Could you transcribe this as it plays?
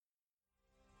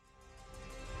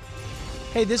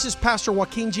Hey, this is Pastor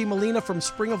Joaquin G. Molina from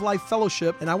Spring of Life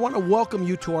Fellowship, and I want to welcome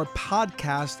you to our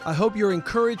podcast. I hope you're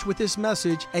encouraged with this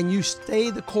message and you stay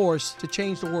the course to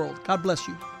change the world. God bless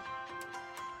you.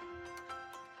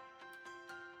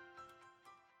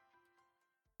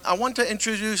 I want to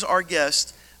introduce our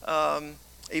guest.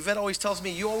 Yvette always tells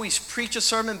me, you always preach a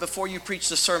sermon before you preach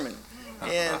the sermon.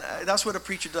 And that's what a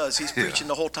preacher does. He's preaching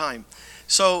the whole time.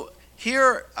 So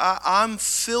here, I'm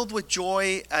filled with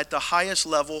joy at the highest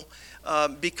level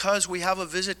because we have a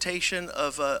visitation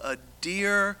of a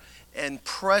dear and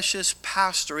precious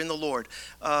pastor in the Lord.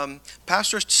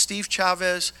 Pastor Steve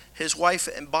Chavez, his wife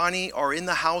and Bonnie are in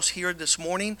the house here this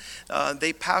morning.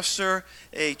 They pastor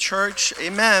a church,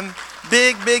 amen,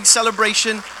 big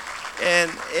celebration.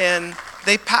 And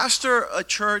they pastor a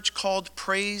church called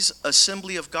Praise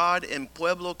Assembly of God in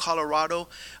Pueblo, Colorado.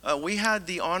 We had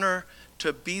the honor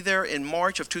to be there in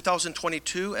March of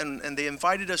 2022, and they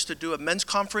invited us to do a men's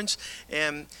conference.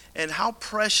 And how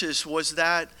precious was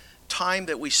that time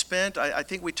that we spent. I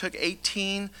think we took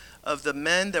 18 of the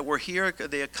men that were here.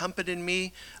 They accompanied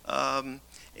me,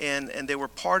 and they were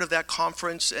part of that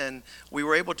conference, and we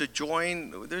were able to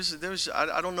join.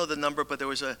 I don't know the number, but there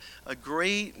was a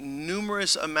great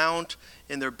numerous amount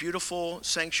in their beautiful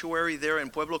sanctuary there in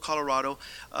Pueblo, Colorado.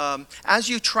 As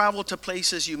you travel to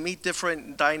places, you meet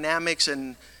different dynamics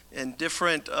and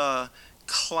different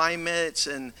climates,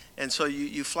 and so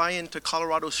you fly into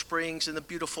Colorado Springs in the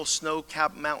beautiful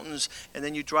snow-capped mountains, and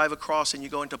then you drive across and you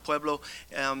go into Pueblo,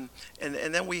 and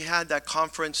then we had that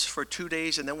conference for 2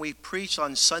 days, and then we preached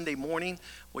on Sunday morning,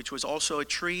 which was also a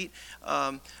treat.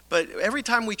 But every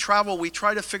time we travel, we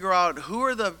try to figure out who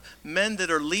are the men that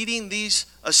are leading these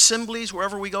assemblies,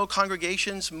 wherever we go,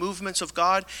 congregations, movements of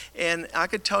God, and I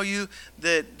could tell you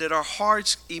that our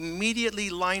hearts immediately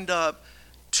lined up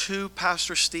to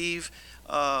Pastor Steve.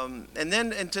 And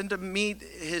then to meet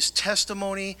his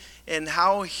testimony and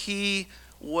how he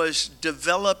was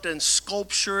developed and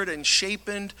sculptured and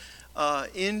shapened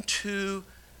into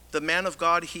the man of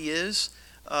God he is.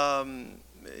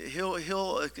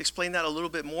 He'll explain that a little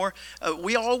bit more.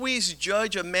 We always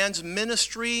judge a man's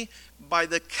ministry by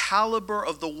the caliber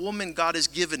of the woman God has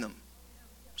given him.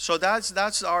 So that's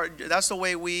the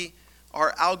way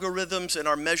our algorithms and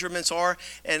our measurements are.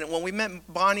 And when we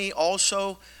met Bonnie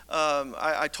also,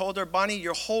 I told her, Bonnie,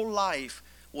 your whole life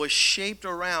was shaped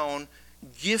around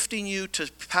gifting you to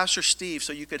Pastor Steve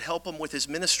so you could help him with his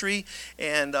ministry.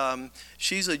 And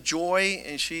she's a joy,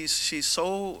 and she's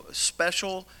so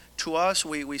special to us.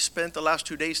 We spent the last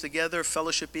 2 days together,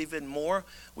 fellowship even more.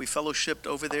 We fellowshipped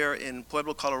over there in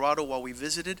Pueblo, Colorado while we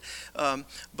visited.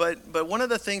 But one of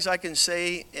the things I can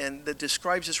say and that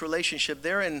describes this relationship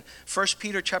there in 1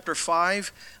 Peter chapter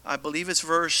 5, I believe it's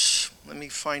verse, let me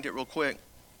find it real quick.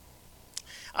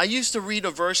 I used to read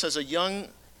a verse as a young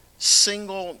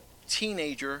single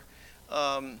teenager,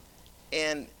 and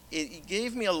it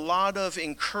gave me a lot of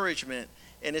encouragement,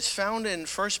 and it's found in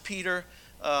 1 Peter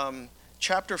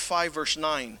chapter 5, verse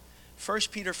 9. 1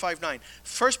 Peter 5:9.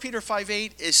 1 Peter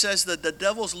 5:8, it says that the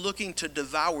devil's looking to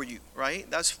devour you, right?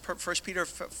 That's 1 Peter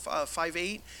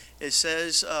 5:8. It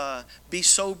says, be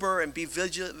sober and be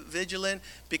vigilant,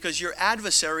 because your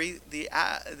adversary,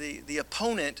 the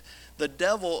opponent, the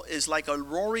devil, is like a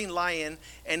roaring lion,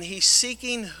 and he's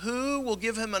seeking who will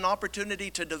give him an opportunity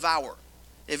to devour.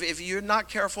 If you're not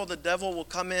careful, the devil will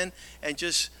come in and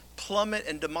just plummet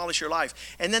and demolish your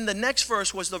life. And then the next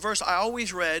verse was the verse I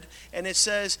always read, and it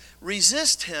says,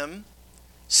 resist him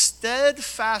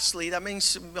steadfastly. That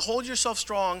means hold yourself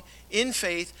strong in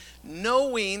faith,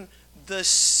 knowing the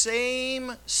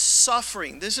same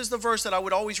suffering. This is the verse that I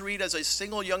would always read as a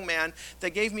single young man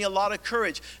that gave me a lot of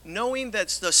courage, knowing that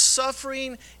the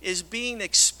suffering is being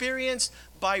experienced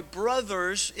by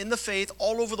brothers in the faith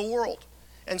all over the world.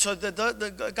 And so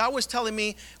the God was telling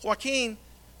me, Joaquin,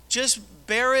 just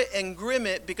bear it and grim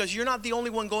it, because you're not the only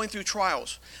one going through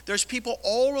trials. There's people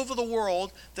all over the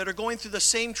world that are going through the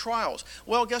same trials.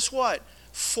 Well, guess what?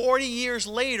 40 years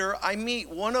later, I meet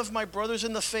one of my brothers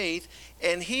in the faith,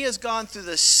 and he has gone through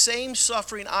the same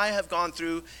suffering I have gone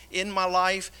through in my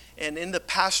life and in the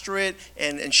pastorate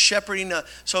and shepherding.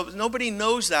 So nobody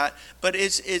knows that, but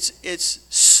it's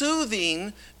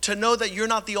soothing to know that you're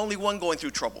not the only one going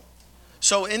through trouble.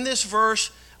 So in this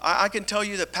verse, I can tell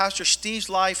you that Pastor Steve's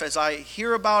life, as I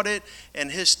hear about it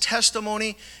and his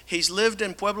testimony, he's lived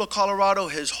in Pueblo, Colorado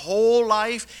his whole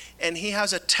life, and he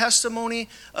has a testimony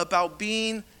about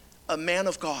being a man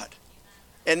of God.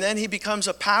 And then he becomes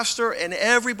a pastor, and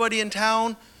everybody in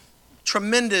town,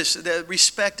 tremendous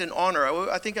respect and honor.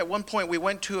 I think at one point we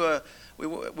went to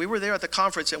we were there at the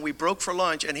conference, and we broke for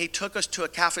lunch, and he took us to a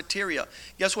cafeteria.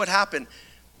 Guess what happened?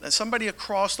 And somebody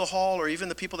across the hall, or even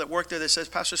the people that work there, that says,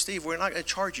 Pastor Steve, we're not going to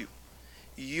charge you.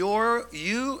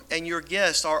 You and your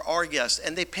guests are our guests,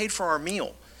 and they paid for our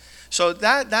meal. So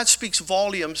that speaks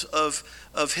volumes of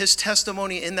his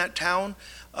testimony in that town.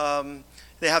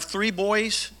 They have 3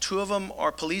 boys. 2 of them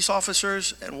are police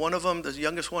officers, and one of them, the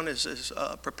youngest one, is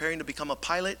preparing to become a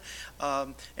pilot.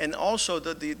 And also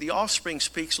the offspring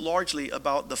speaks largely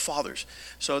about the fathers.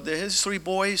 So his 3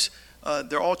 boys,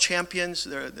 they're all champions.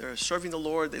 They're serving the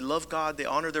Lord. They love God. They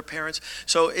honor their parents.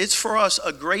 So it's for us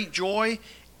a great joy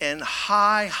and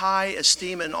high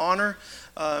esteem and honor.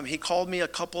 He called me I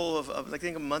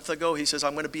think a month ago. He says,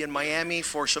 I'm going to be in Miami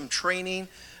for some training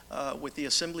with the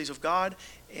Assemblies of God,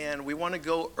 and we want to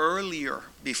go earlier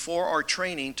before our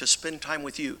training to spend time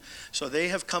with you. So they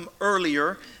have come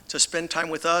earlier to spend time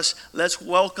with us. Let's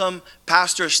welcome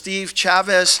Pastor Steve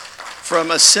Chavez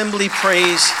from Assembly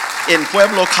Praise in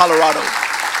Pueblo, Colorado.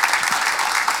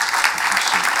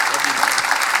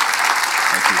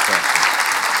 Thank you, Pastor.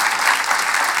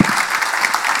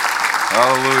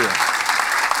 Hallelujah.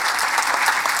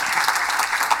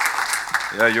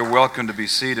 Yeah, you're welcome to be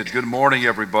seated. Good morning,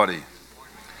 everybody.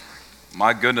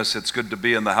 My goodness, it's good to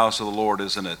be in the house of the Lord,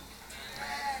 isn't it?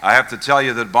 I have to tell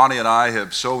you that Bonnie and I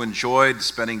have so enjoyed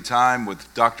spending time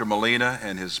with Dr. Molina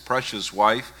and his precious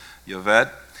wife,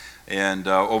 Yvette. And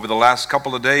over the last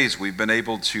couple of days, we've been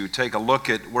able to take a look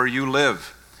at where you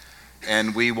live.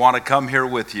 And we want to come here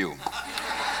with you.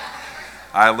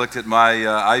 I looked at my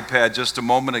iPad just a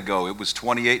moment ago. It was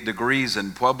 28 degrees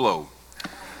in Pueblo.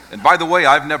 And by the way,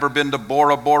 I've never been to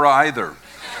Bora Bora either.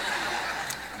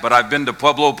 But I've been to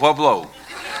Pueblo.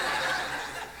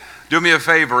 Do me a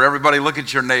favor, everybody, look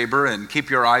at your neighbor and keep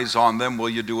your eyes on them. Will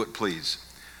you do it, please?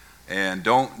 And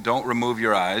don't remove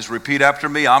your eyes. Repeat after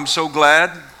me. I'm so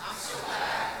glad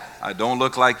I don't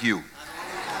look like you.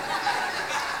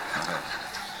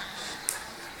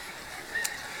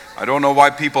 I don't know why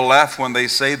people laugh when they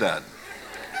say that.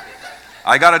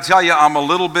 I got to tell you, I'm a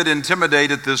little bit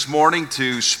intimidated this morning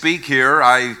to speak here.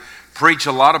 I preach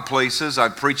a lot of places.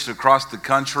 I've preached across the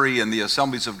country in the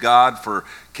Assemblies of God for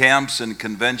camps and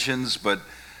conventions. But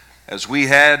as we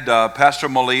had Pastor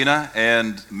Molina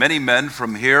and many men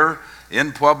from here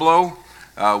in Pueblo,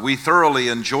 we thoroughly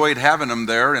enjoyed having them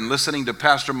there. And listening to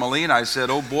Pastor Molina, I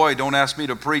said, oh boy, don't ask me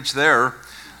to preach there.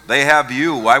 They have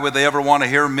you. Why would they ever want to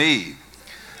hear me?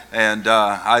 And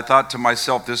I thought to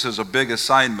myself, this is a big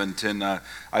assignment, and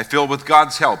I feel with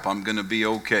God's help, I'm going to be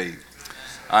okay.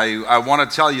 I want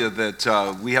to tell you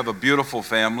that we have a beautiful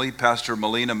family. Pastor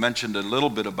Molina mentioned a little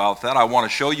bit about that. I want to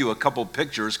show you a couple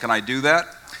pictures. Can I do that?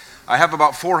 I have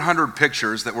about 400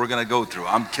 pictures that we're going to go through.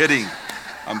 I'm kidding.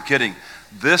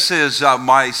 This is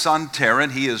my son,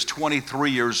 Taryn. He is 23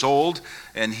 years old,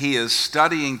 and he is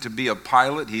studying to be a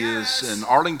pilot. He is in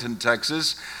Arlington,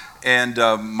 Texas. And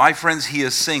my friends, he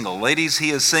is single. Ladies, he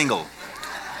is single.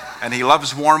 And he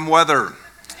loves warm weather.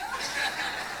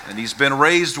 And he's been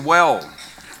raised well.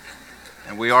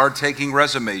 And we are taking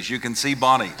resumes. You can see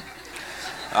Bonnie.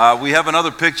 We have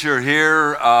another picture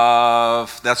here.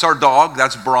 That's our dog.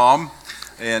 That's Brom.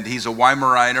 And he's a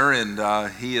Weimaraner.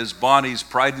 And he is Bonnie's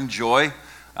pride and joy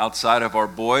outside of our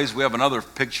boys. We have another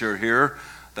picture here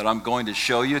that I'm going to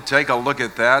show you. Take a look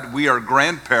at that. We are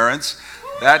grandparents.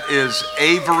 That is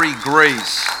Avery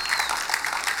Grace.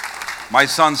 My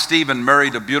son Stephen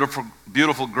married a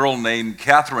beautiful girl named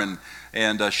Catherine,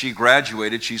 and she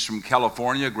graduated. She's from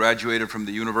California, graduated from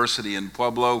the university in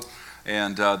Pueblo,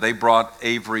 and they brought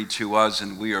Avery to us,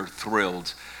 and we are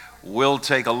thrilled. We'll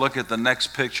take a look at the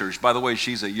next pictures. By the way,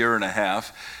 she's 1.5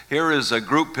 years. Here is a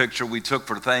group picture we took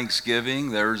for Thanksgiving.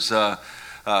 There's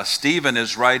Stephen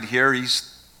is right here. He's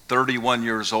 31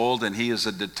 years old, and he is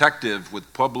a detective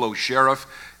with Pueblo Sheriff.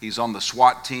 He's on the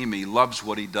SWAT team. He loves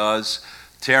what he does.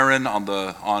 Taryn,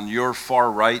 on your far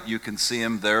right, you can see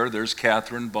him there. There's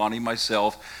Catherine, Bonnie,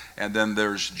 myself, and then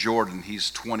there's Jordan.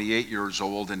 He's 28 years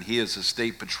old, and he is a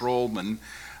state patrolman.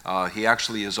 He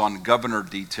actually is on governor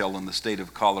detail in the state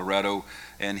of Colorado,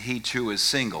 and he too is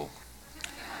single.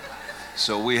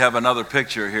 So we have another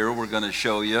picture here we're going to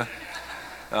show you.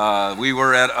 We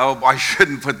were at, I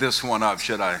shouldn't put this one up,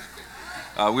 should I?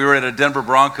 We were at a Denver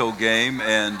Bronco game,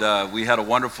 and we had a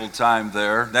wonderful time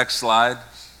there. Next slide.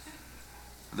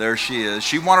 There she is.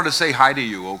 She wanted to say hi to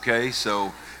you, okay?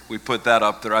 So we put that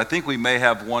up there. I think we may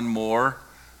have one more,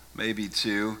 maybe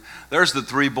two. There's the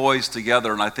 3 boys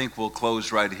together, and I think we'll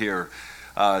close right here.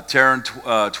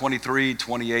 Taryn, 23,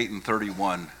 28, and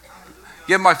 31.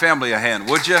 Give my family a hand,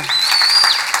 would you?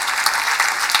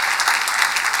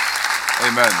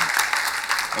 Amen.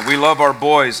 And we love our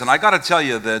boys. And I got to tell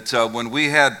you that when we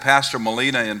had Pastor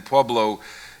Molina in Pueblo,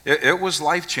 It was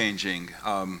life-changing.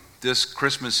 This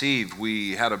Christmas Eve,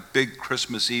 we had a big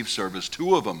Christmas Eve service,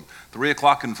 2 of them, 3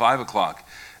 o'clock and 5 o'clock.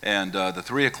 And the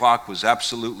 3 o'clock was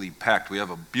absolutely packed. We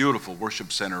have a beautiful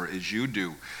worship center, as you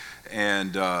do.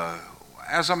 And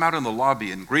as I'm out in the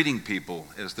lobby and greeting people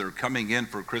as they're coming in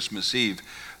for Christmas Eve,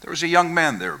 there was a young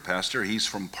man there, Pastor. He's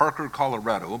from Parker,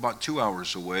 Colorado, about 2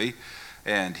 hours away.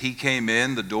 And he came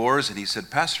in the doors and he said,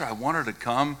 Pastor, I wanted to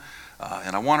come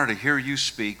and I wanted to hear you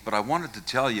speak, but I wanted to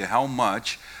tell you how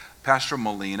much Pastor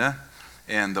Molina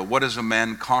and the What is a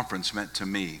Man conference meant to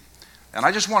me. And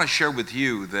I just want to share with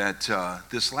you that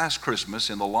this last Christmas,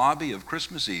 in the lobby of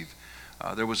Christmas Eve,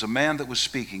 there was a man that was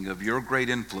speaking of your great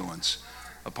influence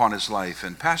upon his life.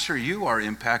 And Pastor, you are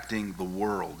impacting the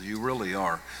world. You really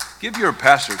are. Give your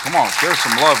pastor, come on, share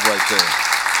some love right there.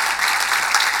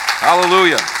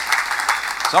 Hallelujah.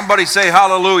 Somebody say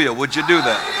hallelujah. Would you do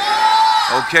that?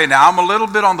 Okay, now I'm a little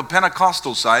bit on the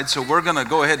Pentecostal side, so we're going to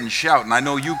go ahead and shout. And I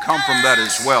know you come from that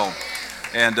as well.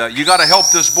 And you got to help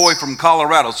this boy from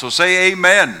Colorado. So say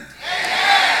amen.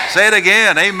 Amen. Say it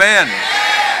again. Amen.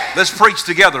 Amen. Let's preach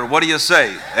together. What do you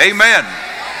say? Amen.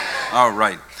 All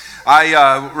right.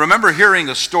 I remember hearing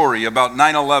a story about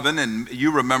 9/11, and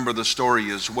you remember the story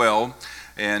as well.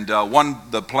 And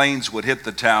the planes would hit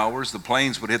the towers, the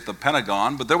planes would hit the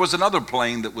Pentagon, but there was another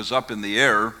plane that was up in the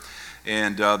air,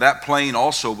 and that plane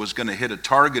also was going to hit a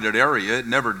targeted area. It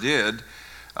never did.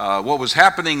 What was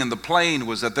happening in the plane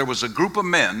was that there was a group of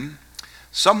men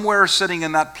somewhere sitting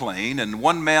in that plane, and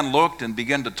one man looked and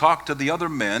began to talk to the other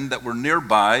men that were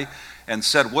nearby and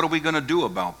said, what are we going to do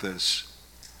about this?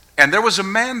 And there was a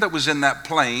man that was in that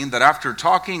plane that after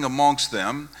talking amongst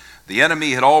them, the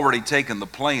enemy had already taken the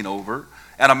plane over,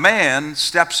 and a man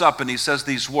steps up and he says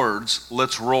these words,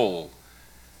 let's roll.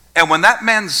 And when that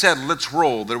man said, let's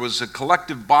roll, there was a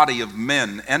collective body of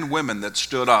men and women that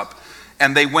stood up,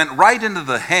 and they went right into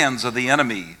the hands of the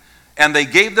enemy. And they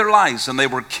gave their lives, and they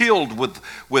were killed with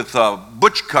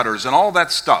butch cutters and all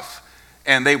that stuff.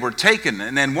 And they were taken.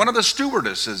 And then one of the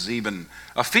stewardesses, even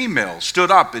a female, stood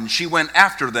up, and she went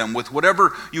after them with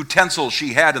whatever utensils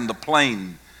she had in the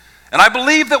plane. And I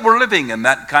believe that we're living in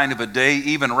that kind of a day,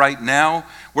 even right now,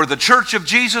 where the Church of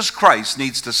Jesus Christ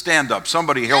needs to stand up.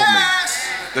 Somebody help me.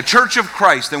 The Church of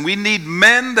Christ, and we need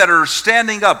men that are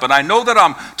standing up. And I know that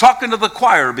I'm talking to the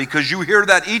choir because you hear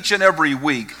that each and every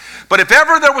week. But if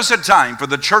ever there was a time for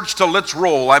the church to let's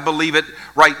roll, I believe it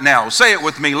right now. Say it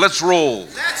with me, let's roll.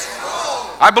 Let's roll.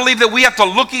 I believe that we have to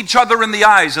look each other in the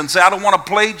eyes and say, I don't want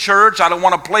to play church, I don't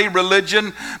want to play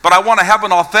religion, but I want to have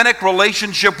an authentic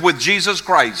relationship with Jesus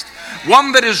Christ.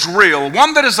 One that is real,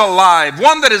 one that is alive,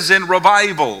 one that is in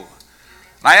revival.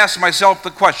 I asked myself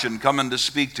the question coming to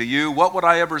speak to you, what would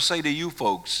I ever say to you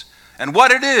folks? And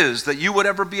what it is that you would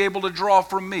ever be able to draw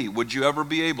from me, would you ever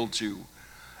be able to?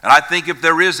 And I think if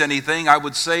there is anything, I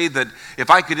would say that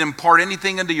if I could impart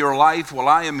anything into your life while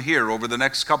I am here over the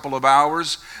next couple of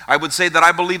hours, I would say that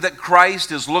I believe that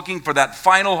Christ is looking for that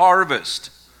final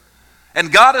harvest.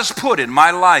 And God has put in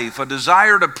my life a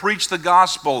desire to preach the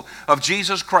gospel of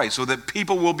Jesus Christ so that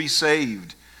people will be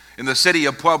saved. In the city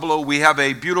of Pueblo, we have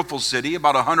a beautiful city,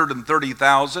 about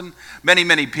 130,000.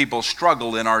 Many people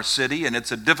struggle in our city, and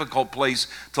it's a difficult place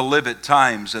to live at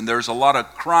times. And there's a lot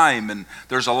of crime, and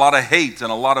there's a lot of hate,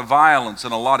 and a lot of violence,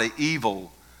 and a lot of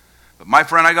evil. But my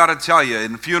friend, I got to tell you,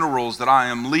 in funerals that I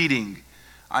am leading,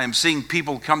 I am seeing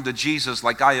people come to Jesus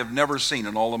like I have never seen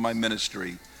in all of my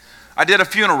ministry. I did a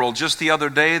funeral just the other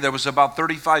day. There was about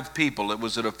 35 people. It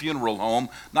was at a funeral home,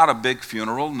 not a big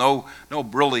funeral. No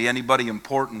really anybody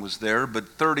important was there, but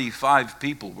 35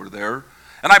 people were there.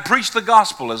 And I preached the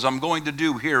gospel as I'm going to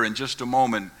do here in just a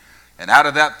moment. And out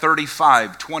of that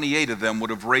 35, 28 of them would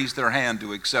have raised their hand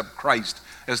to accept Christ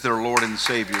as their Lord and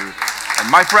Savior.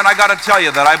 And my friend, I got to tell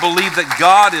you that I believe that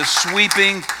God is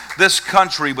sweeping this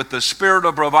country with the spirit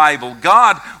of revival.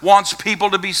 God wants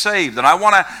people to be saved. And I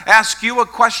want to ask you a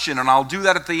question, and I'll do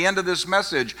that at the end of this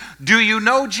message. Do you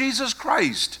know Jesus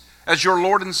Christ as your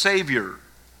Lord and Savior?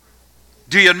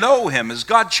 Do you know Him? Has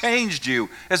God changed you?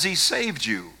 Has He saved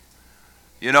you?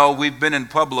 You know, we've been in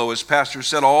Pueblo, as Pastor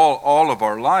said, all of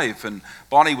our life. And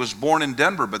Bonnie was born in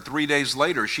Denver, but 3 days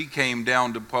later she came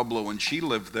down to Pueblo and she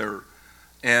lived there.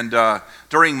 And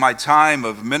during my time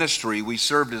of ministry, we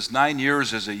served as 9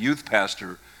 years as a youth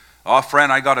pastor. Oh,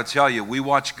 friend, I got to tell you, we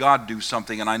watch God do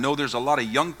something. And I know there's a lot of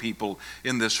young people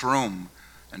in this room.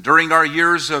 And during our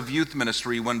years of youth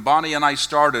ministry, when Bonnie and I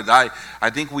started, I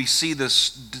think we see this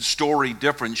story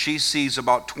different. She sees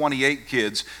about 28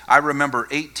 kids. I remember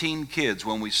 18 kids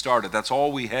when we started. That's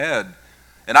all we had.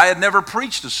 And I had never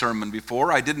preached a sermon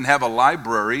before. I didn't have a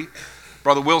library.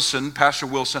 Brother Wilson, Pastor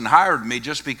Wilson, hired me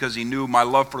just because he knew my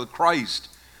love for Christ.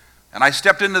 And I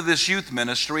stepped into this youth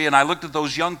ministry, and I looked at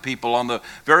those young people on the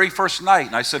very first night,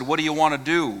 and I said, what do you want to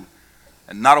do?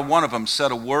 And not a one of them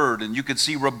said a word. And you could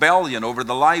see rebellion over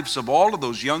the lives of all of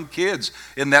those young kids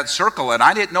in that circle. And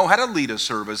I didn't know how to lead a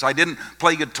service. I didn't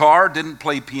play guitar, didn't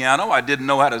play piano, I didn't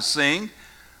know how to sing.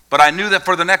 But I knew that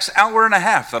for the next hour and a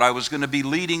half that I was going to be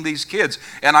leading these kids.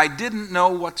 And I didn't know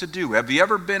what to do. Have you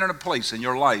ever been in a place in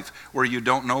your life where you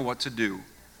don't know what to do?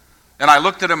 And I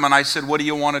looked at them and I said, what do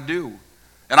you want to do?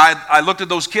 And I looked at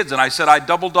those kids and I said, I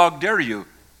double dog dare you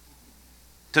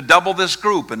to double this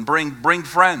group and bring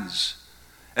friends.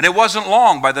 And it wasn't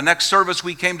long. By the next service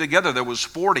we came together, there was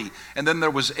 40, and then there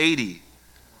was 80.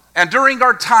 And during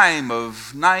our time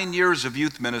of 9 years of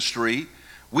youth ministry,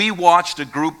 we watched a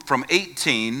group from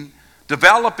 18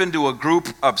 develop into a group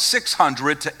of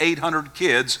 600 to 800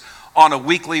 kids on a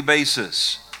weekly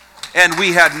basis. And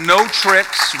we had no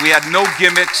tricks, we had no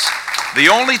gimmicks. The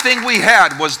only thing we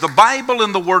had was the Bible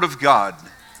and the Word of God.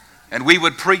 And we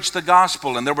would preach the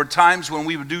gospel, and there were times when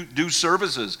we would do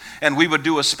services, and we would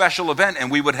do a special event, and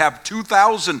we would have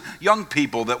 2,000 young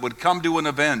people that would come to an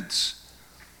event.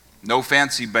 No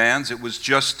fancy bands, it was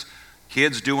just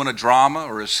kids doing a drama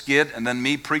or a skit, and then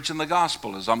me preaching the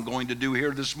gospel, as I'm going to do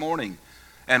here this morning.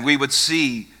 And we would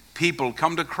see people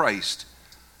come to Christ.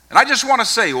 And I just want to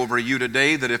say over you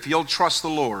today that if you'll trust the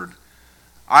Lord,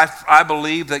 I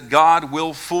believe that God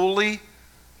will fully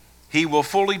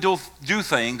do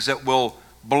things that will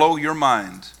blow your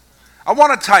mind. I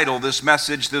want to title this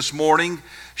message this morning,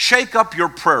 Shake Up Your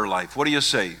Prayer Life. What do you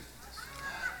say?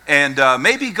 And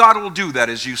maybe God will do that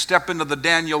as you step into the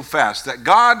Daniel fast, that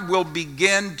God will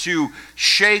begin to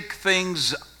shake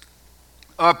things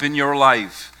up in your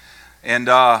life. And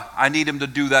I need Him to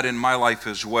do that in my life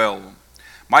as well.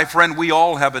 My friend, we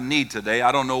all have a need today.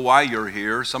 I don't know why you're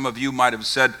here. Some of you might have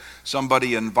said,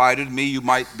 somebody invited me. You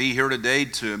might be here today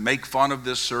to make fun of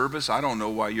this service. I don't know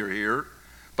why you're here.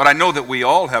 But I know that we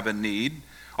all have a need.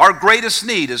 Our greatest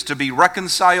need is to be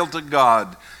reconciled to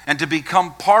God and to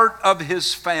become part of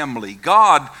His family.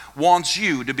 God wants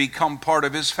you to become part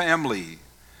of His family.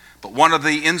 But one of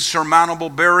the insurmountable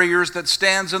barriers that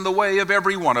stands in the way of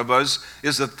every one of us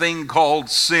is a thing called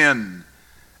sin.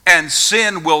 And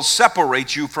sin will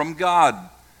separate you from God.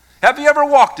 Have you ever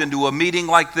walked into a meeting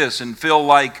like this and feel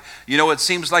like, it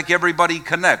seems like everybody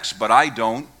connects, but I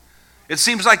don't? It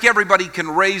seems like everybody can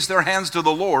raise their hands to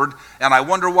the Lord, and I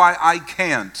wonder why I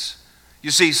can't.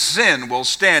 You see, sin will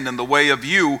stand in the way of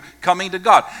you coming to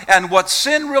God. And what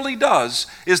sin really does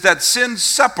is that sin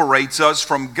separates us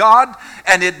from God,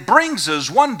 and it brings us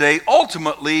one day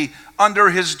ultimately under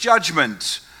His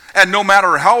judgment. And no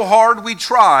matter how hard we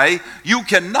try, you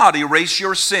cannot erase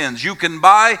your sins. You can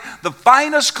buy the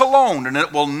finest cologne and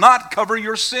it will not cover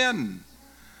your sin.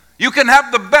 You can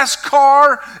have the best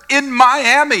car in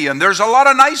Miami, and there's a lot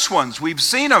of nice ones. We've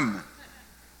seen them.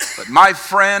 But my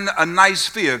friend, a nice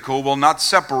vehicle will not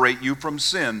separate you from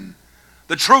sin.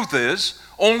 The truth is,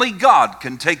 only God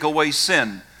can take away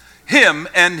sin. Him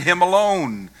and Him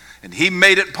alone. And He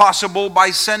made it possible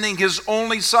by sending His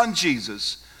only Son,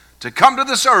 Jesus, to come to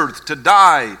this earth to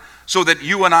die so that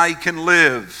you and I can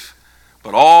live.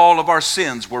 But all of our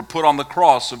sins were put on the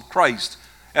cross of Christ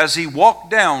as He walked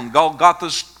down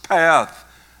Golgotha's path.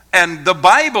 And the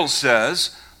Bible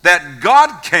says that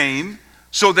God came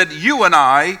so that you and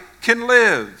I can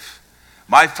live.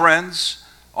 My friends,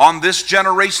 on this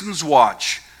generation's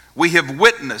watch, we have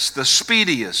witnessed the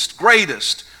speediest,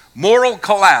 greatest moral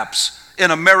collapse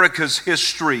in America's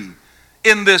history,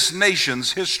 in this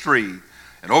nation's history.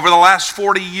 And over the last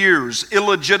 40 years,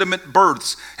 illegitimate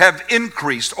births have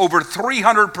increased over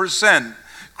 300%.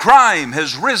 Crime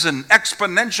has risen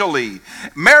exponentially.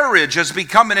 Marriage has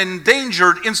become an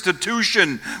endangered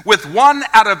institution, with 1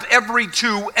 out of every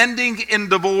 2 ending in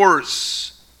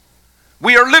divorce.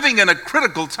 We are living in a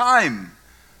critical time,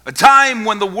 a time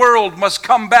when the world must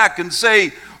come back and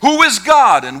say, who is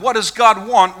God and what does God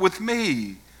want with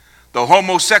me? The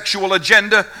homosexual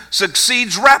agenda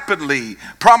succeeds rapidly.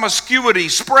 Promiscuity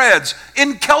spreads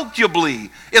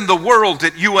incalculably in the world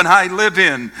that you and I live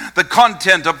in. The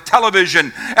content of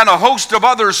television and a host of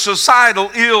other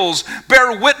societal ills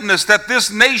bear witness that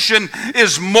this nation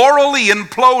is morally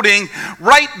imploding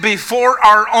right before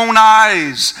our own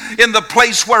eyes. In the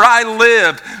place where I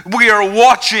live, we are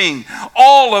watching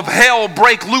all of hell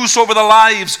break loose over the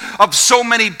lives of so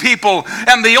many people.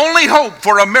 And the only hope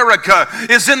for America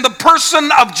is in the person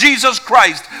of Jesus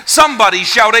Christ. Somebody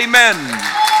shout amen.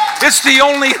 It's the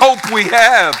only hope we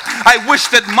have. I wish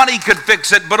that money could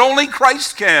fix it, but only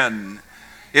Christ can.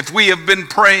 If we have been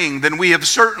praying, then we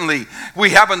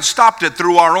haven't stopped it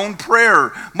through our own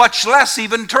prayer, much less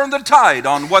even turned the tide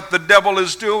on what the devil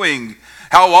is doing.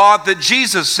 How odd that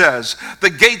Jesus says, the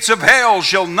gates of hell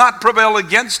shall not prevail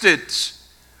against it.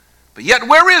 But yet,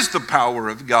 where is the power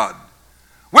of God?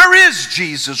 Where is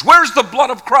Jesus? Where's the blood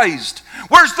of Christ?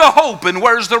 Where's the hope and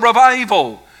where's the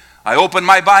revival? I open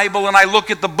my Bible and I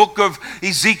look at the book of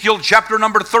Ezekiel, chapter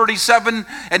number 37,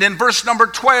 and in verse number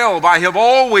 12, I have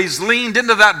always leaned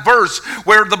into that verse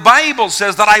where the Bible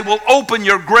says that I will open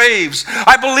your graves.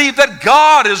 I believe that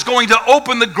God is going to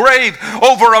open the grave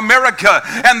over America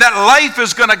and that life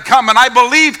is going to come. And I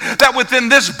believe that within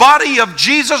this body of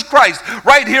Jesus Christ,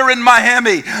 right here in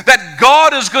Miami, that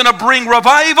God is going to bring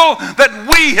revival that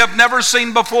we have never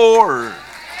seen before.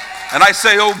 And I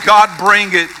say, oh God, bring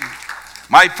it.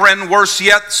 My friend, worse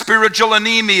yet, spiritual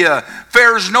anemia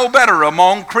fares no better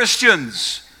among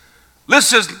Christians.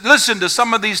 Listen to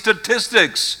some of these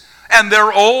statistics, and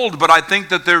they're old, but I think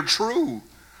that they're true.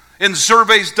 In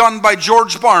surveys done by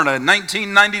George Barna in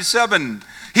 1997,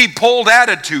 he polled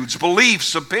attitudes,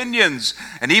 beliefs, opinions,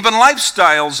 and even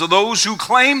lifestyles of those who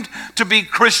claimed to be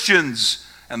Christians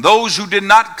and those who did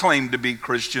not claim to be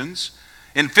Christians.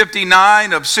 In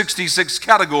 59 of 66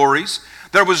 categories,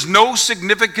 there was no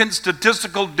significant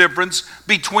statistical difference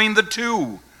between the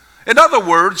two. In other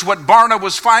words, what Barna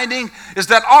was finding is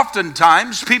that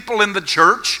oftentimes people in the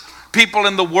church, people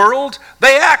in the world,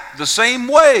 they act the same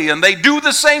way and they do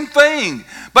the same thing.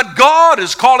 But God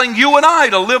is calling you and I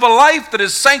to live a life that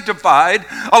is sanctified,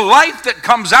 a life that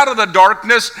comes out of the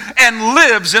darkness and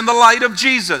lives in the light of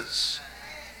Jesus.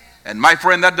 And my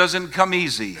friend, that doesn't come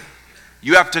easy.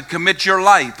 You have to commit your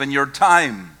life and your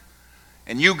time.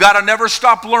 And you got to never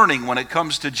stop learning when it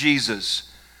comes to Jesus.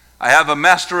 I have a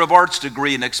Master of Arts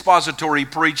degree in expository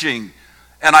preaching,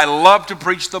 and I love to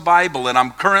preach the Bible, and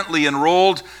I'm currently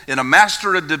enrolled in a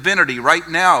Master of Divinity right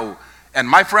now. And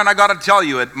my friend, I got to tell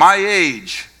you, at my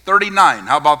age, 39,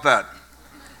 how about that?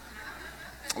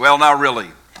 Well, not really.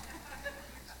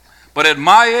 But at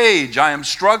my age, I am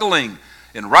struggling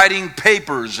in writing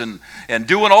papers and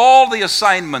doing all the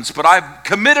assignments, but I've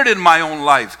committed in my own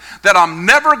life that I'm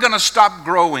never going to stop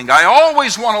growing. I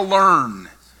always want to learn.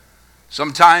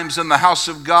 Sometimes in the house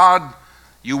of God,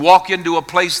 you walk into a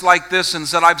place like this and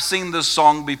said, I've seen this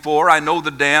song before. I know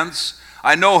the dance.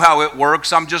 I know how it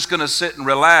works. I'm just going to sit and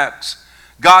relax.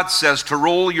 God says to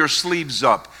roll your sleeves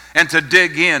up and to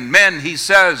dig in. Men, he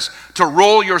says to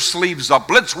roll your sleeves up.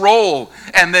 Let's roll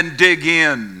and then dig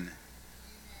in.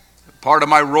 Part of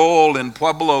my role in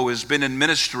Pueblo has been in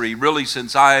ministry. Really,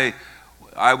 since I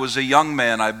was a young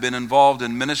man, I've been involved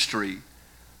in ministry.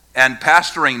 And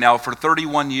pastoring now for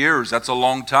 31 years, that's a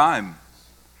long time.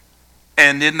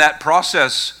 And in that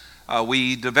process,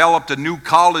 we developed a new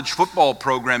college football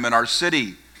program in our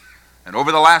city. And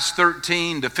over the last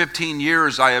 13 to 15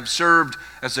 years, I have served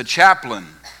as a chaplain.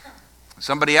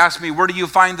 Somebody asked me, where do you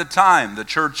find the time? The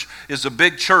church is a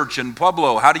big church in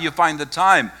Pueblo. How do you find the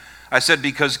time? I said,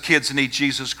 because kids need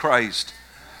Jesus Christ.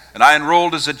 And I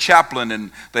enrolled as a chaplain,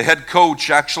 and the head coach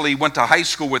actually went to high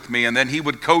school with me, and then he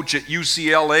would coach at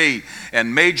UCLA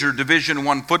and major Division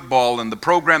I football, and the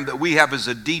program that we have is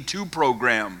a D2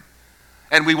 program.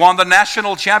 And we won the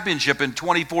national championship in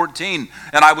 2014,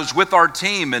 and I was with our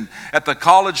team and at the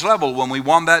college level when we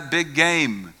won that big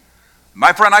game.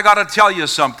 My friend, I got to tell you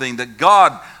something,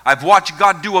 that I've watched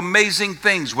God do amazing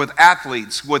things with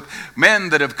athletes, with men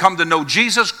that have come to know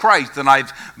Jesus Christ, and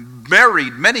I've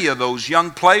married many of those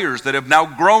young players that have now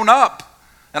grown up.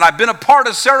 And I've been a part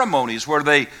of ceremonies where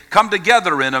they come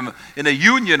together in a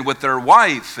union with their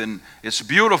wife, and it's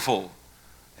beautiful.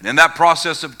 And in that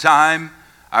process of time,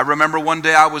 I remember one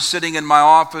day I was sitting in my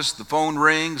office, the phone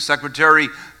rings, secretary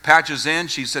patches in,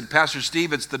 she said, Pastor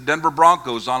Steve, it's the Denver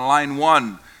Broncos on line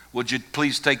 1. Would you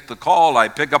please take the call? I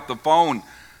pick up the phone,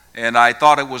 and I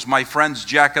thought it was my friends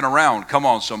jacking around. Come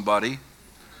on, somebody.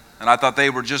 And I thought they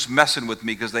were just messing with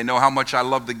me because they know how much I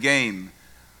love the game.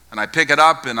 And I pick it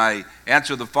up, and I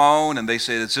answer the phone, and they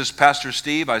say, is this Pastor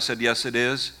Steve? I said, yes, it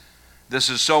is. This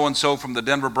is so-and-so from the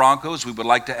Denver Broncos. We would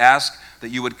like to ask that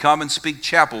you would come and speak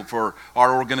chapel for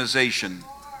our organization.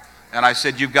 And I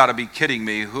said, you've got to be kidding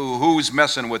me. Who's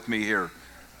messing with me here?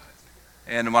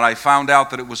 And when I found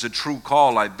out that it was a true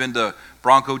call, I've been to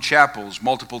Bronco chapels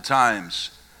multiple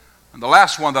times. And the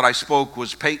last one that I spoke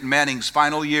was Peyton Manning's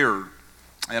final year.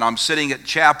 And I'm sitting at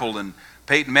chapel, and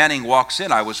Peyton Manning walks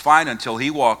in. I was fine until he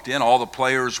walked in. All the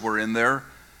players were in there.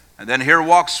 And then here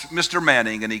walks Mr.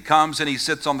 Manning, and he comes and he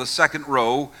sits on the second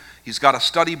row. He's got a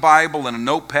study Bible and a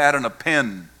notepad and a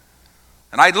pen.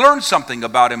 And I learned something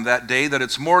about him that day, that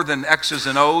it's more than X's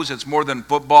and O's. It's more than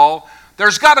football.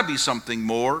 There's got to be something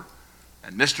more.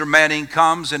 And Mr. Manning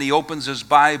comes and he opens his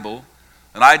Bible,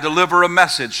 and I deliver a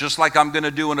message just like I'm going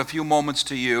to do in a few moments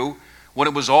to you. When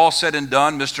it was all said and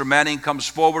done, Mr. Manning comes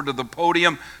forward to the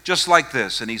podium just like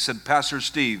this, and he said, Pastor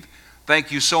Steve,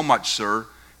 thank you so much, sir,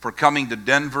 for coming to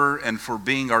Denver and for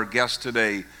being our guest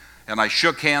today. And I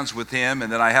shook hands with him,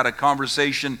 and then I had a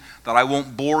conversation that I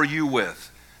won't bore you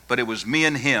with, but it was me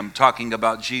and him talking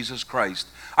about Jesus Christ.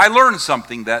 I learned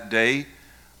something that day,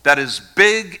 that as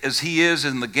big as he is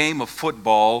in the game of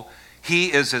football,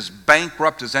 he is as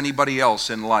bankrupt as anybody else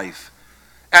in life.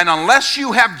 And unless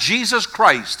you have Jesus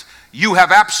Christ, you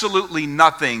have absolutely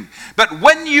nothing. But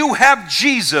when you have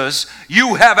Jesus,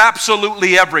 you have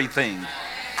absolutely everything.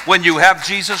 When you have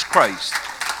Jesus Christ.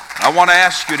 I want to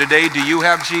ask you today, do you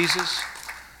have Jesus?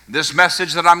 This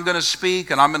message that I'm going to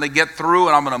speak, and I'm going to get through,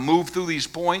 and I'm going to move through these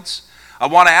points. I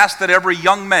want to ask that every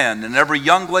young man and every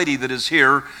young lady that is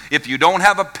here, if you don't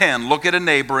have a pen, look at a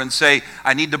neighbor and say,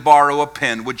 I need to borrow a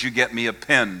pen. Would you get me a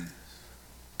pen?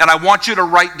 And I want you to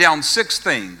write down 6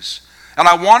 things. And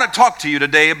I want to talk to you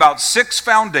today about 6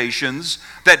 foundations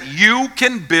that you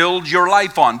can build your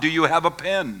life on. Do you have a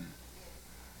pen?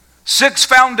 6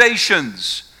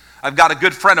 foundations. I've got a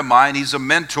good friend of mine. He's a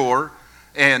mentor,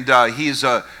 and he's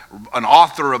an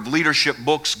author of leadership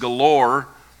books galore.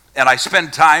 And I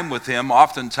spend time with him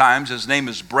oftentimes. His name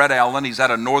is Brett Allen. He's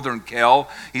out of Northern Cal.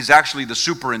 He's actually the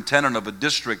superintendent of a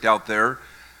district out there.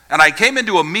 And I came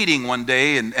into a meeting one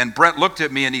day, and Brett looked at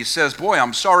me and he says, boy,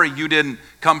 I'm sorry you didn't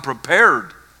come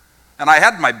prepared. And I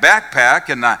had my backpack,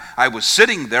 and I was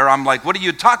sitting there. I'm like, what are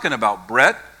you talking about,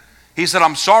 Brett? He said,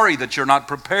 I'm sorry that you're not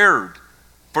prepared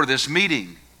for this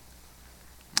meeting.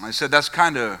 I said, that's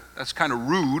kind of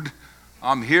rude.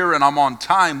 I'm here and I'm on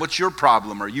time. What's your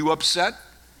problem? Are you upset?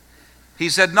 He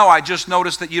said, no, I just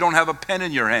noticed that you don't have a pen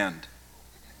in your hand.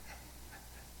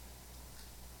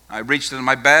 I reached in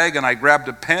my bag and I grabbed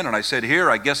a pen and I said, here,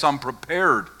 I guess I'm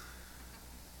prepared.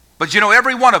 But you know,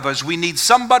 every one of us, we need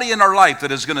somebody in our life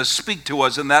that is going to speak to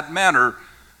us in that manner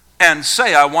and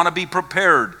say, I want to be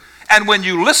prepared. And when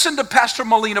you listen to Pastor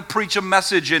Molina preach a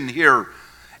message in here,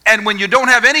 and when you don't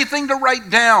have anything to write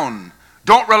down,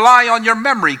 don't rely on your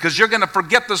memory, because you're going to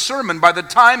forget the sermon by the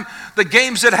time the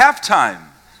game's at halftime.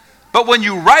 But when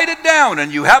you write it down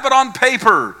and you have it on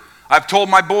paper, I've told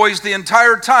my boys the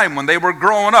entire time when they were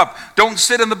growing up, don't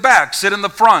sit in the back, sit in the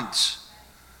front.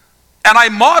 And I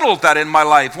modeled that in my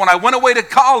life. When I went away to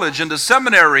college and to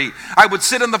seminary, I would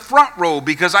sit in the front row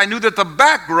because I knew that the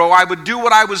back row I would do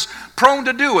what I was prone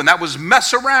to do, and that was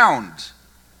mess around.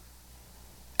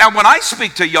 And when I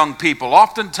speak to young people,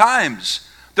 oftentimes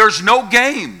there's no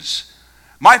games.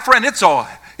 My friend, it's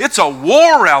a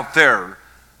war out there.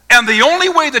 And the only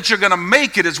way that you're going to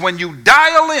make it is when you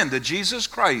dial into Jesus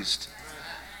Christ.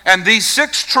 And these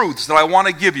 6 truths that I want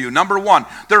to give you, number 1,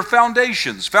 they're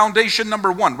foundations. Foundation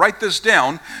number 1, write this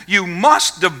down. You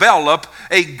must develop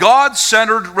a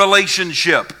God-centered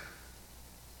relationship.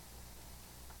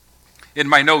 In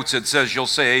my notes it says you'll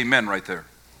say amen right there.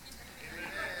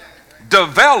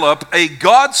 Develop a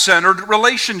God-centered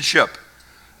relationship.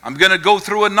 I'm going to go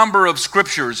through a number of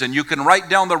scriptures, and you can write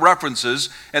down the references,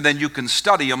 and then you can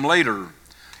study them later.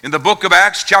 In the book of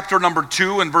Acts, chapter number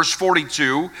 2 and verse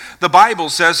 42, the Bible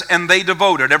says, and they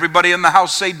devoted. Everybody in the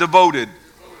house say devoted.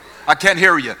 I can't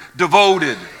hear you.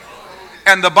 Devoted.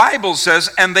 And the Bible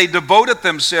says, and they devoted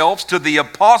themselves to the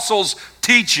apostles'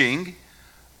 teaching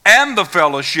and the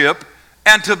fellowship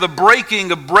and to the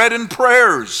breaking of bread and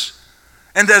prayers.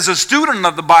 And as a student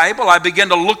of the Bible, I began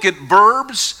to look at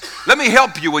verbs. Let me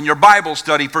help you in your Bible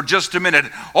study for just a minute.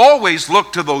 Always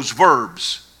look to those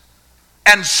verbs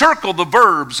and circle the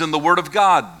verbs in the Word of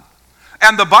God.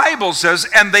 And the Bible says,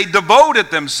 and they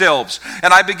devoted themselves.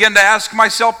 And I began to ask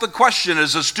myself the question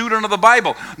as a student of the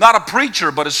Bible, not a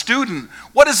preacher, but a student,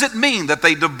 what does it mean that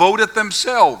they devoted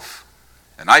themselves?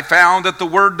 And I found that the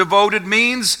word devoted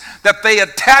means that they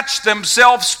attach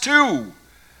themselves to.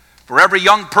 For every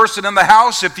young person in the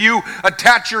house, if you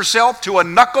attach yourself to a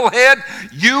knucklehead,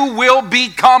 you will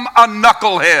become a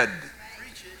knucklehead.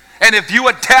 And if you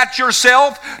attach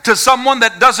yourself to someone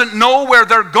that doesn't know where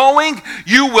they're going,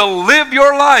 you will live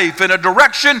your life in a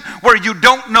direction where you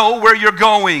don't know where you're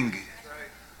going.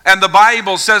 And the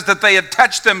Bible says that they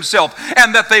attached themselves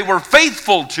and that they were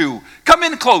faithful to. Come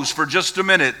in close for just a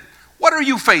minute. What are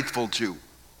you faithful to?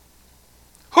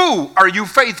 Who are you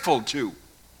faithful to?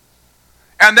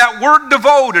 And that word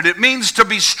devoted, it means to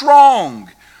be strong.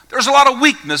 There's a lot of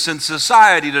weakness in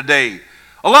society today.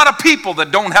 A lot of people that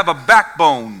don't have a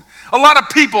backbone. A lot of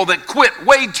people that quit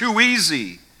way too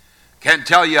easy. Can't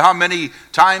tell you how many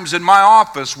times in my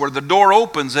office where the door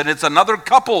opens and it's another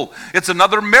couple, it's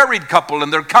another married couple,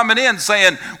 and they're coming in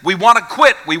saying, we want to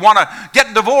quit, we want to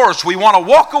get divorced, we want to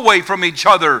walk away from each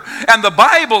other. And the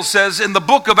Bible says in the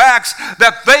book of Acts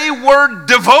that they were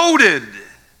devoted.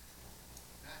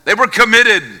 They were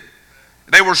committed.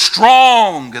 They were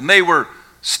strong and they were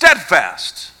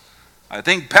steadfast. I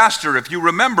think, Pastor, if you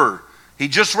remember, he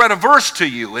just read a verse to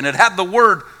you and it had the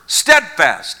word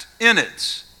steadfast in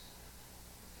it.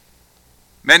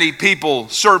 Many people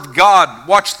serve God,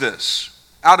 watch this,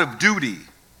 out of duty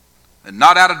and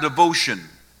not out of devotion.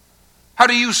 How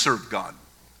do you serve God?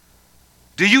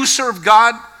 Do you serve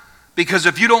God because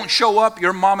if you don't show up,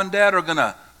 your mom and dad are going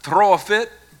to throw a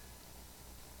fit?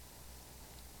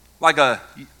 Like a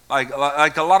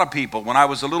lot of people, when I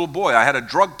was a little boy, I had a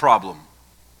drug problem.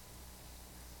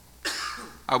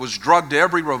 I was drugged to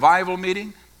every revival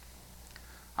meeting.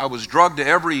 I was drugged to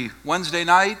every Wednesday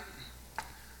night.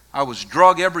 I was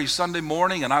drugged every Sunday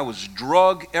morning, and I was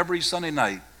drugged every Sunday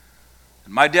night.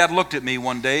 And my dad looked at me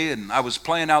one day, and I was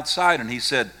playing outside, and he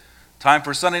said, time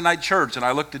for Sunday night church. And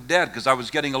I looked at Dad because I was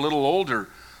getting a little older,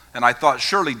 and I thought,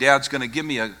 surely Dad's going to give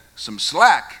me some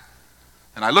slack.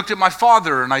 And I looked at my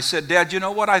father, and I said, Dad, you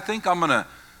know what? I think I'm going to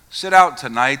sit out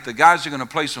tonight. The guys are going to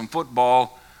play some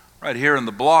football right here in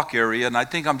the block area, and I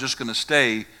think I'm just going to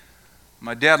stay.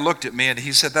 My dad looked at me, and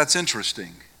he said, that's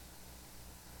interesting.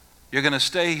 You're going to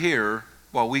stay here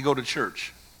while we go to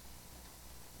church.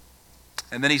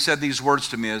 And then he said these words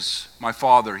to me as my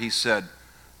father. He said,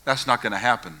 that's not going to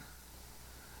happen.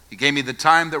 He gave me the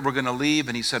time that we're going to leave,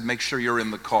 and he said, make sure you're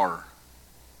in the car.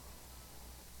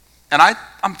 And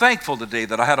I'm thankful today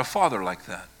that I had a father like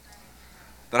that.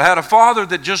 That I had a father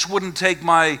that just wouldn't take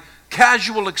my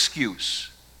casual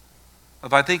excuse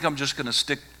of, I think I'm just going to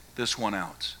stick this one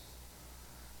out.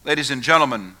 Ladies and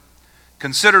gentlemen,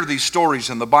 consider these stories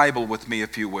in the Bible with me,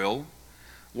 if you will.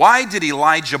 Why did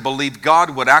Elijah believe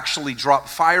God would actually drop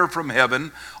fire from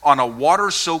heaven on a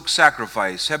water-soaked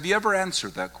sacrifice? Have you ever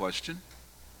answered that question?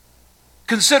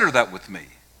 Consider that with me.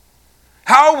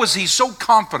 How was he so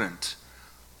confident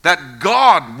that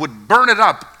God would burn it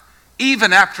up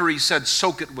even after he said,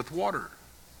 soak it with water?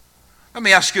 Let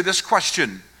me ask you this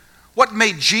question. What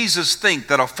made Jesus think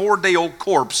that a 4-day-old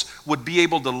corpse would be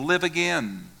able to live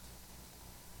again?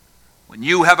 When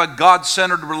you have a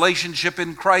God-centered relationship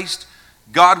in Christ,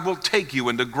 God will take you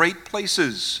into great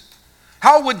places.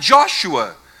 How would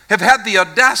Joshua have had the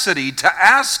audacity to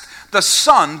ask the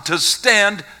sun to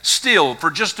stand still for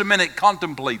just a minute?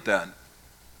 Contemplate that.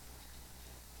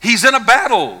 He's in a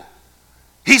battle.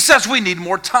 He says we need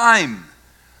more time.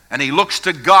 And he looks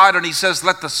to God and he says,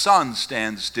 let the sun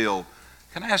stand still.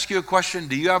 Can I ask you a question?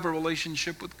 Do you have a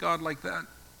relationship with God like that?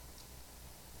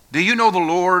 Do you know the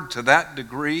Lord to that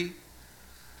degree?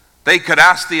 They could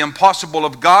ask the impossible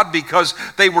of God because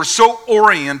they were so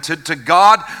oriented to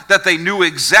God that they knew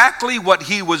exactly what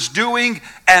he was doing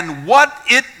and what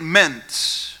it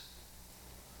meant.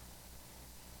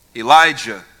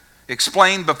 Elijah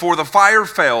explained before the fire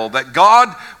fell that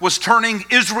God was turning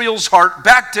Israel's heart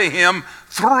back to him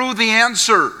through the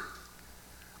answer.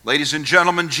 Ladies and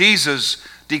gentlemen, Jesus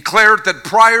declared that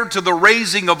prior to the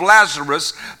raising of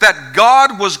Lazarus, that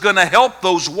God was going to help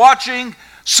those watching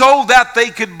so that they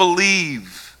could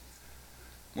believe.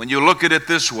 When you look at it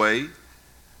this way,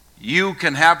 you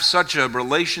can have such a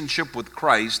relationship with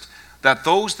Christ that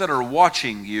those that are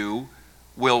watching you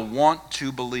will want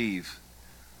to believe.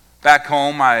 Back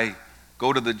home, I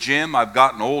go to the gym. I've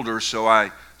gotten older, so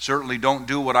I certainly don't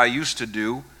do what I used to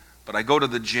do, but I go to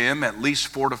the gym at least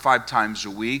 4 to 5 times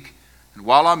a week. And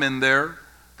while I'm in there,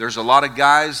 there's a lot of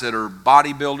guys that are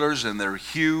bodybuilders, and they're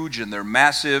huge and they're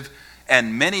massive.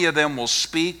 And many of them will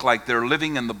speak like they're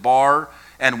living in the bar.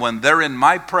 And when they're in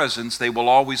my presence, they will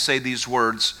always say these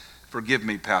words, forgive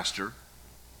me, Pastor.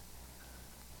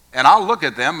 And I'll look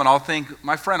at them and I'll think,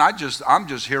 my friend, I'm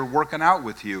just here working out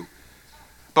with you.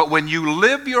 But when you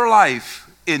live your life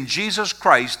in Jesus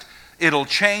Christ, it'll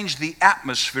change the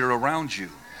atmosphere around you.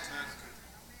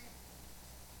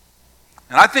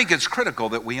 And I think it's critical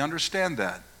that we understand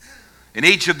that. In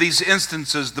each of these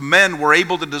instances, the men were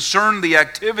able to discern the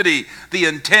activity, the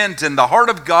intent, and the heart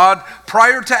of God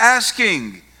prior to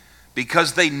asking,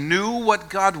 because they knew what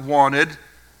God wanted,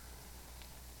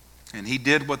 and he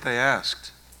did what they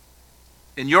asked.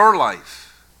 In your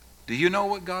life, do you know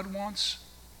what God wants?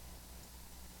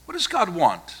 What does God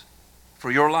want for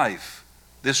your life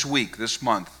this week, this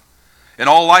month? In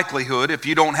all likelihood, if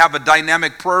you don't have a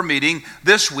dynamic prayer meeting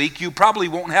this week, you probably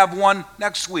won't have one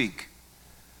next week.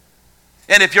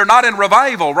 And if you're not in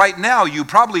revival right now, you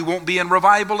probably won't be in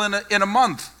revival in a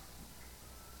month.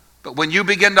 But when you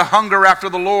begin to hunger after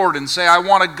the Lord and say, I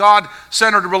want a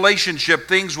God-centered relationship,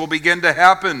 things will begin to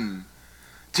happen.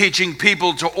 Teaching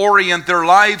people to orient their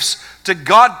lives to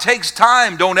God takes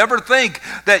time. Don't ever think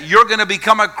that you're going to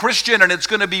become a Christian and it's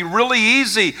going to be really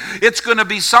easy. It's going to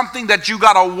be something that you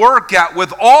got to work at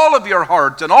with all of your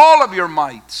heart and all of your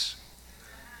might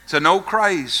to know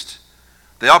Christ.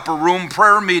 The upper room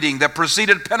prayer meeting that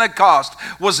preceded Pentecost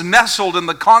was nestled in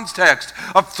the context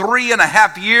of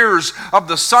 3.5 years of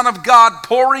the Son of God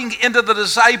pouring into the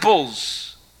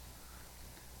disciples.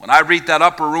 When I read that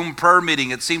upper room prayer meeting,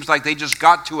 it seems like they just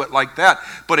got to it like that.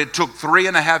 But it took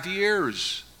 3.5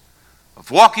 years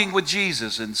of walking with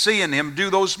Jesus and seeing him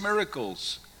do those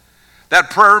miracles. That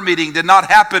prayer meeting did not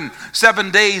happen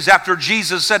 7 days after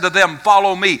Jesus said to them,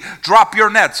 follow me, drop your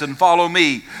nets and follow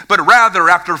me. But rather,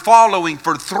 after following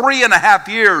for 3.5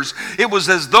 years, it was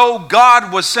as though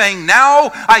God was saying,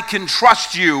 now I can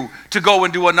trust you to go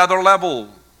into another level.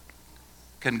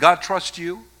 Can God trust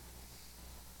you?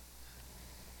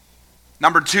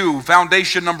 Number two,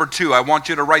 foundation number two, I want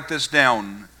you to write this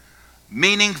down.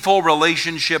 Meaningful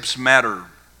relationships matter.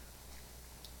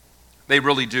 They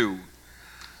really do.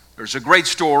 There's a great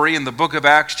story in the book of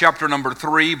Acts, chapter number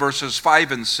 3, verses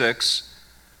 5 and 6.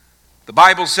 The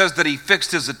Bible says that he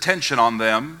fixed his attention on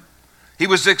them. He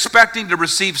was expecting to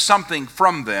receive something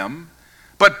from them.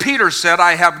 But Peter said,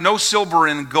 I have no silver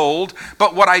and gold,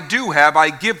 but what I do have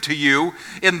I give to you.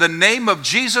 In the name of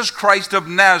Jesus Christ of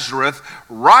Nazareth,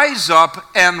 rise up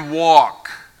and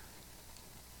walk.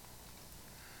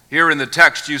 Here in the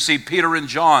text you see Peter and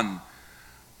John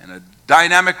and a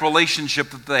dynamic relationship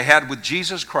that they had with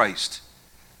Jesus Christ.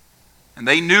 And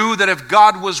they knew that if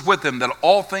God was with them, that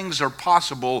all things are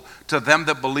possible to them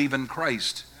that believe in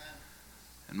Christ.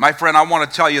 And my friend, I want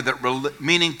to tell you that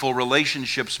meaningful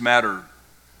relationships matter.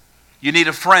 You need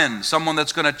a friend, someone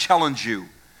that's going to challenge you.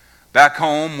 Back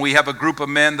home, we have a group of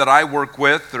men that I work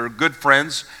with. They're good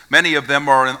friends. Many of them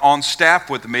are on staff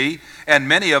with me, and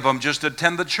many of them just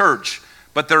attend the church.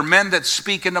 But they're men that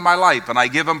speak into my life, and I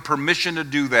give them permission to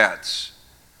do that.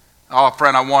 Oh,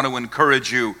 friend, I want to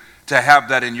encourage you to have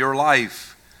that in your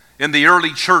life. In the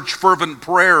early church, fervent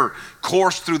prayer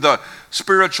coursed through the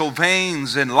spiritual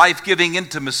veins and life-giving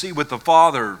intimacy with the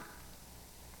Father.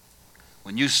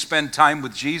 When you spend time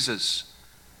with Jesus,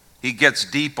 he gets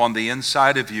deep on the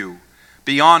inside of you.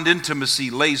 Beyond intimacy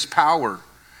lays power.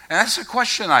 And that's a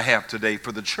question I have today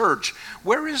for the church.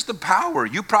 Where is the power?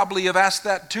 You probably have asked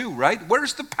that too, right?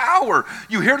 Where's the power?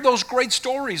 You hear those great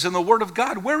stories in the Word of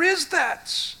God. Where is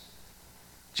that?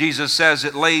 Jesus says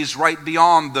it lays right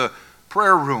beyond the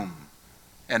prayer room.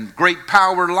 And great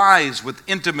power lies with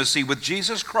intimacy with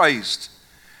Jesus Christ.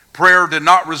 Prayer did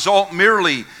not result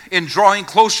merely in drawing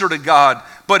closer to God,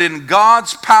 but in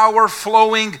God's power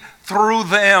flowing through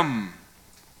them.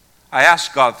 I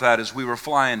asked God that as we were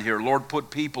flying here. Lord, put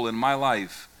people in my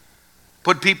life.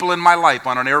 Put people in my life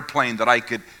on an airplane that I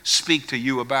could speak to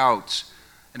you about.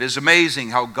 And it's amazing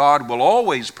how God will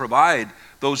always provide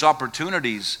those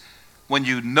opportunities when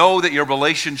you know that your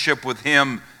relationship with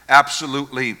him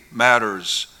absolutely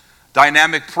matters.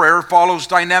 Dynamic prayer follows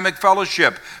dynamic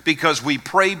fellowship because we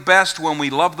pray best when we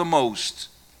love the most.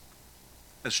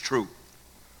 That's true.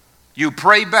 You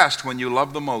pray best when you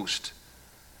love the most.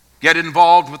 Get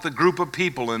involved with a group of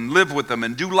people and live with them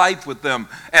and do life with them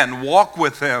and walk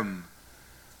with them.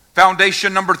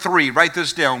 Foundation number 3, write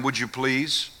this down, would you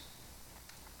please?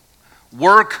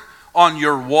 Work on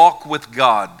your walk with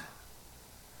God.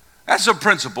 That's a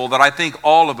principle that I think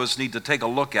all of us need to take a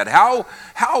look at.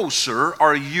 How, sir,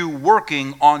 are you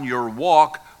working on your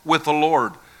walk with the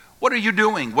Lord? What are you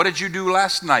doing? What did you do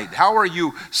last night? How are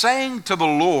you saying to the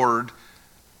Lord,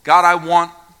 God, I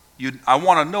want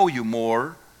to know you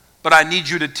more, but I need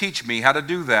you to teach me how to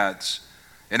do that.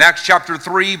 In Acts chapter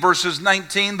 3, verses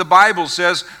 19, the Bible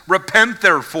says, repent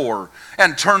therefore,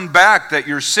 and turn back that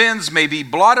your sins may be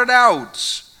blotted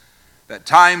out, that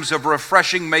times of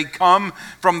refreshing may come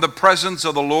from the presence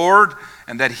of the Lord,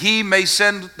 and that he may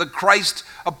send the Christ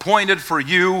appointed for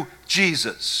you,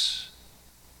 Jesus.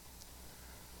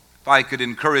 If I could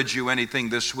encourage you anything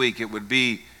this week, it would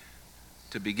be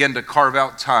to begin to carve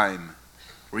out time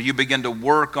where you begin to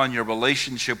work on your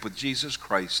relationship with Jesus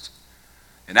Christ.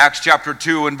 In Acts chapter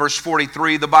 2 and verse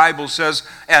 43, the Bible says,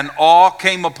 and awe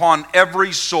came upon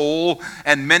every soul,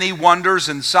 and many wonders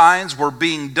and signs were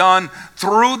being done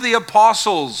through the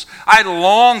apostles. I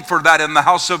long for that in the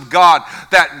house of God,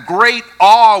 that great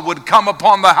awe would come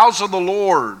upon the house of the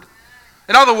Lord.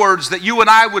 In other words, that you and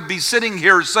I would be sitting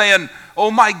here saying,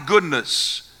 oh my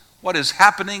goodness, what is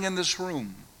happening in this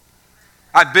room?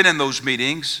 I've been in those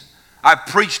meetings. I've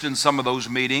preached in some of those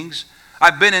meetings.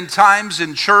 I've been in times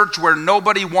in church where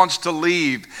nobody wants to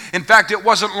leave. In fact, it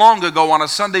wasn't long ago on a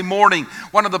Sunday morning,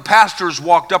 one of the pastors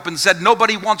walked up and said,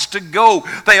 nobody wants to go.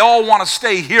 They all want to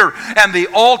stay here. And the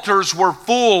altars were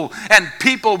full and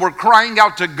people were crying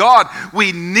out to God.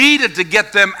 We needed to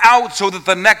get them out so that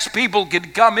the next people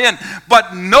could come in.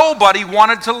 But nobody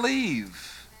wanted to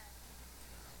leave.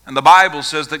 And the Bible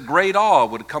says that great awe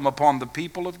would come upon the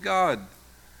people of God.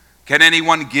 Can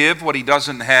anyone give what he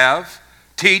doesn't have?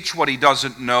 Teach what he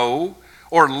doesn't know,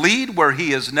 or lead where he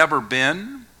has never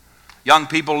been? Young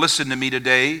people, listen to me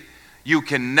today. You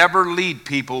can never lead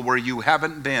people where you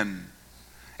haven't been.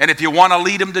 And if you want to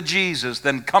lead them to Jesus,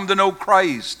 then come to know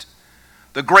Christ.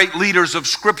 The great leaders of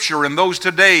Scripture and those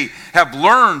today have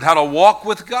learned how to walk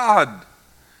with God.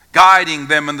 Guiding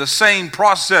them in the same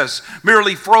process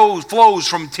merely flows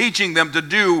from teaching them to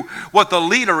do what the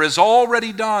leader has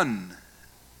already done.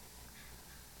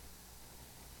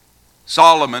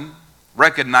 Solomon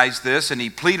recognized this, and he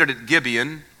pleaded at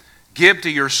Gibeon, give to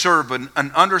your servant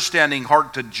an understanding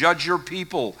heart to judge your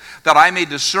people, that I may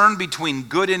discern between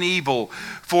good and evil.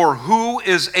 For who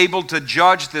is able to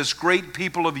judge this great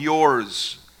people of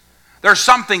yours? There's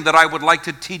something that I would like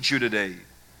to teach you today.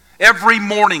 Every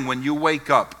morning when you wake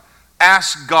up,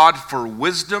 ask God for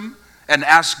wisdom and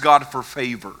ask God for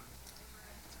favor.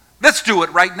 Let's do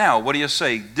it right now. What do you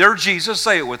say? Dear Jesus,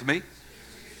 say it with me.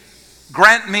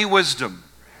 Grant me wisdom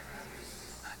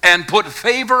and put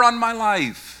favor on my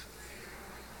life.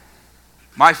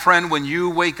 My friend, when you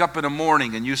wake up in the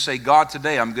morning and you say, God,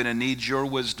 today I'm going to need your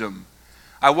wisdom.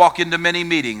 I walk into many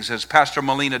meetings, as Pastor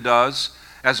Molina does,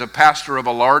 as a pastor of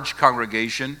a large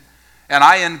congregation, and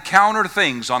I encounter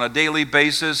things on a daily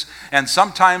basis, and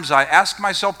sometimes I ask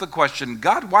myself the question,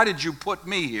 God, why did you put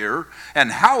me here, and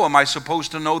how am I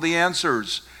supposed to know the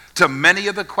answers to many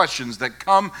of the questions that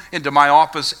come into my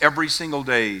office every single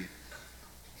day?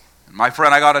 And my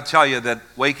friend, I got to tell you that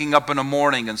waking up in the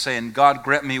morning and saying, God,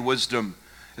 grant me wisdom,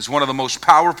 is one of the most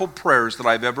powerful prayers that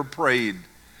I've ever prayed.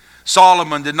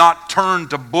 Solomon did not turn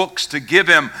to books to give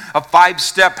him a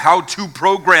 5-step how-to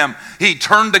program. He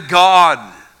turned to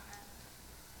God.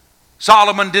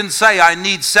 Solomon didn't say, I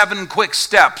need 7 quick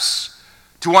steps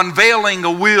to unveiling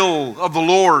the will of the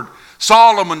Lord.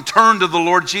 Solomon turned to the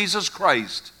Lord Jesus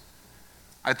Christ.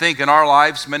 I think in our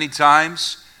lives many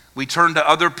times we turn to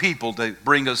other people to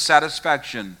bring us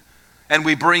satisfaction. And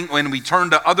when we turn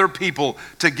to other people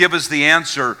to give us the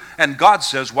answer. And God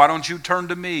says, why don't you turn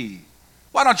to me?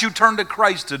 Why don't you turn to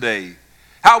Christ today?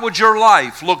 How would your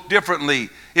life look differently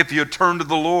if you turn to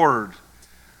the Lord?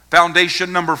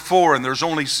 Foundation number 4, and there's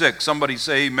only 6. Somebody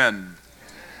say amen. Amen.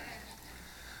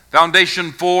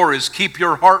 Foundation 4 is keep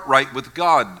your heart right with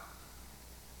God.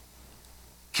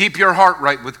 Keep your heart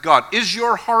right with God. Is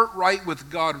your heart right with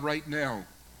God right now?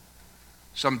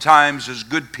 Sometimes as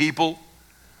good people,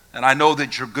 and I know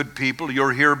that you're good people,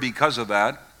 you're here because of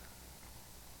that.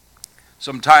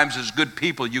 Sometimes as good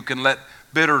people you can let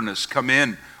bitterness come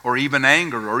in, or even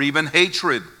anger, or even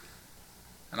hatred.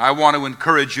 And I want to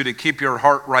encourage you to keep your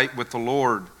heart right with the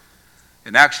Lord.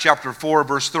 In Acts chapter 4,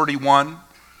 verse 31,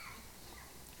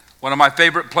 one of my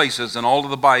favorite places in all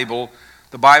of the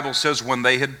Bible says when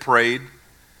they had prayed,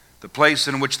 the place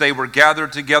in which they were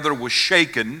gathered together was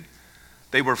shaken.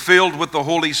 They were filled with the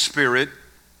Holy Spirit,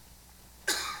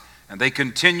 and they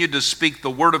continued to speak the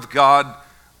word of God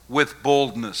with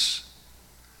boldness.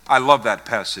 I love that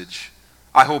passage.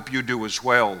 I hope you do as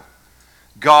well.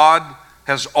 God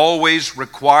has always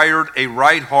required a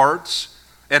right heart,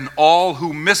 and all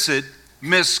who miss it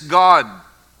miss God.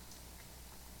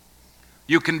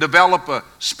 You can develop a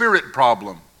spirit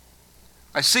problem.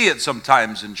 I see it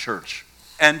sometimes in church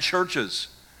and churches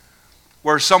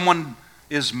where someone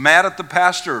is mad at the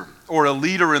pastor or a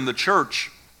leader in the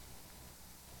church,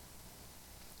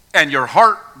 and your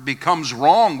heart becomes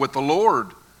wrong with the Lord.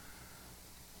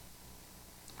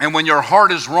 And when your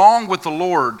heart is wrong with the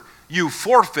Lord, you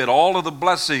forfeit all of the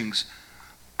blessings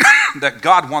that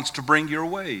God wants to bring your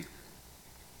way.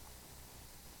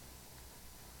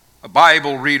 A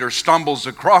Bible reader stumbles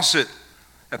across it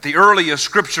at the earliest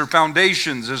scripture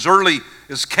foundations, as early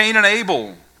as Cain and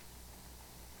Abel.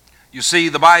 You see,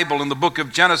 the Bible in the book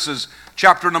of Genesis,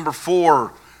 chapter number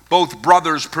 4, both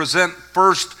brothers present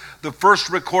the first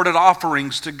recorded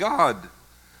offerings to God.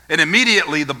 And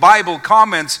immediately the Bible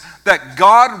comments that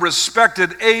God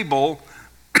respected Abel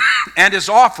and his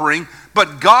offering,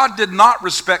 but God did not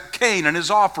respect Cain and his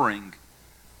offering.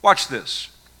 Watch this.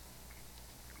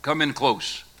 Come in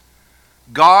close.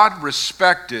 God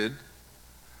respected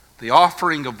the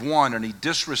offering of one, and he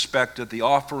disrespected the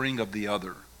offering of the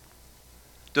other.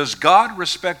 Does God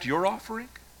respect your offering?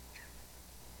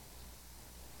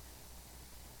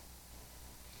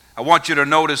 I want you to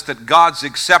notice that God's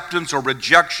acceptance or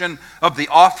rejection of the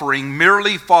offering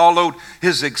merely followed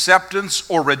his acceptance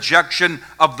or rejection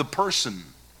of the person.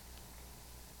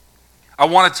 I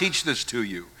want to teach this to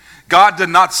you. God did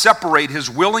not separate his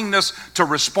willingness to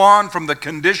respond from the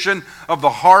condition of the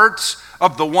hearts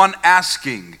of the one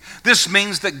asking. This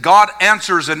means that God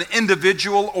answers an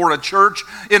individual or a church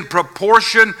in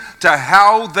proportion to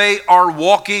how they are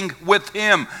walking with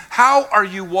him. How are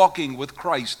you walking with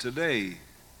Christ today?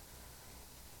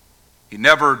 He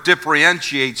never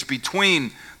differentiates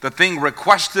between the thing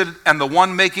requested and the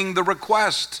one making the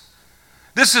request.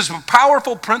 This is a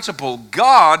powerful principle.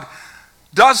 God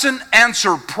doesn't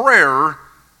answer prayer,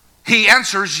 he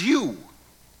answers you.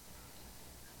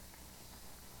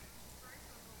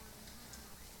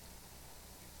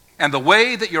 And the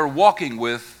way that you're walking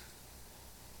with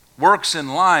works in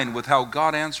line with how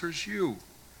God answers you.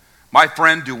 My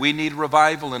friend, do we need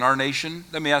revival in our nation?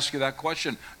 Let me ask you that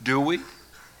question. Do we?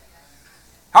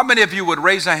 How many of you would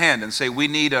raise a hand and say, we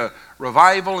need a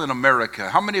revival in America?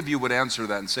 How many of you would answer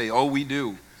that and say, oh, we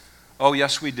do? Oh,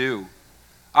 yes, we do.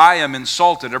 I am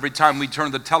insulted every time we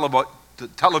turn the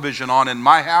television on in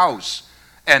my house.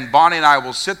 And Bonnie and I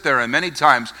will sit there, and many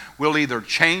times we'll either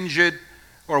change it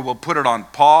or we'll put it on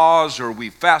pause or we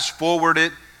fast forward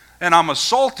it. And I'm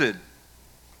assaulted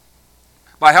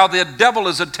by how the devil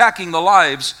is attacking the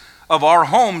lives of our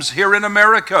homes here in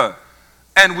America.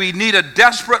 And we need a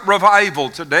desperate revival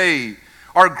today.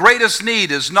 Our greatest need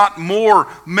is not more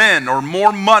men or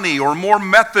more money or more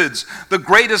methods. The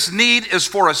greatest need is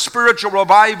for a spiritual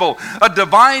revival, a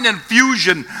divine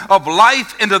infusion of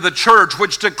life into the church,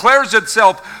 which declares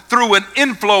itself through an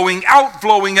inflowing,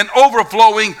 outflowing, and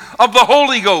overflowing of the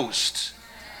Holy Ghost.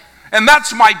 And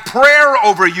that's my prayer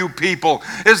over you people,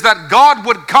 is that God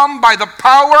would come by the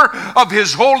power of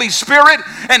his Holy Spirit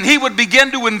and he would begin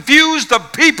to infuse the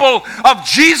people of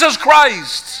Jesus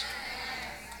Christ.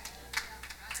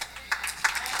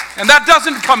 And that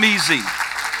doesn't come easy.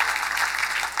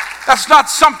 That's not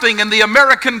something in the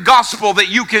American gospel that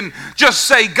you can just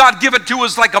say, God, give it to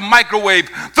us like a microwave.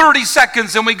 30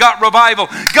 seconds and we got revival.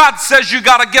 God says you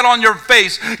got to get on your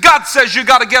face. God says you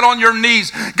got to get on your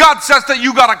knees. God says that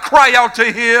you got to cry out to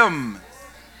him.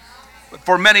 But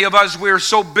for many of us, we're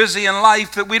so busy in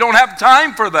life that we don't have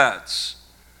time for that.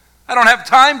 I don't have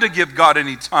time to give God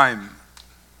any time.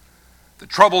 The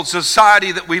troubled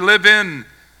society that we live in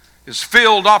is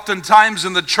filled oftentimes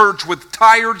in the church with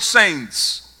tired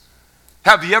saints.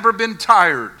 Have you ever been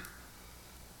tired?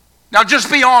 Now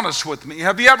just be honest with me.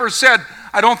 Have you ever said,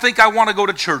 I don't think I want to go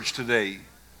to church today.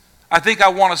 I think I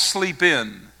want to sleep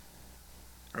in.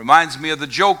 It reminds me of the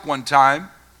joke one time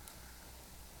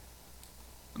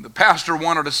when the pastor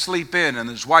wanted to sleep in and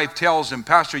his wife tells him,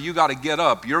 Pastor, you got to get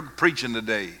up. You're preaching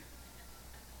today.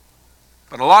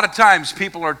 But a lot of times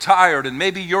people are tired, and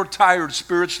maybe you're tired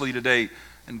spiritually today.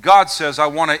 And God says, I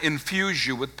want to infuse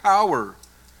you with power.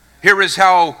 Here is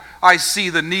how I see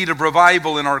the need of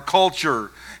revival in our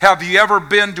culture. Have you ever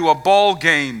been to a ball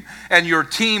game and your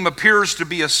team appears to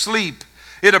be asleep?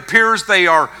 It appears they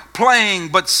are playing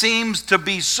but seems to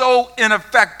be so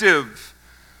ineffective.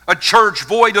 A church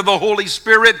void of the Holy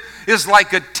Spirit is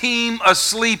like a team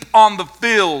asleep on the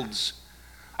fields.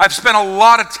 I've spent a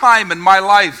lot of time in my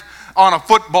life on a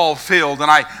football field, and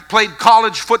I played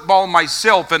college football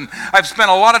myself, and I've spent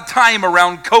a lot of time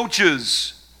around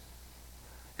coaches.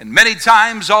 And many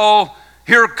times I'll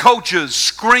hear coaches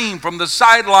scream from the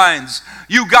sidelines,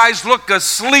 you guys look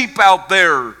asleep out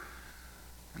there.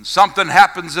 And something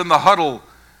happens in the huddle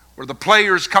where the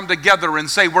players come together and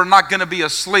say, we're not going to be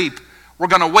asleep, we're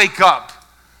going to wake up.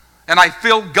 And I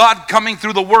feel God coming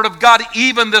through the Word of God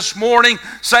even this morning,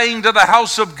 saying to the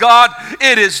house of God,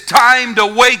 it is time to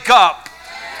wake up.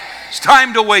 It's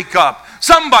time to wake up.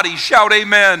 Somebody shout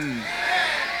amen.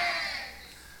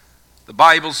 The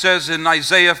Bible says in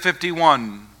Isaiah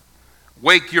 51,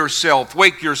 wake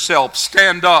yourself,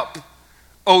 stand up,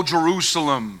 O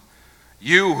Jerusalem,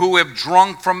 you who have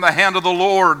drunk from the hand of the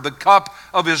Lord the cup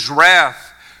of his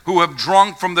wrath, who have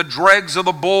drunk from the dregs of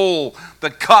the bowl,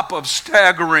 the cup of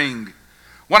staggering.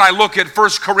 When I look at 1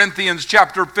 Corinthians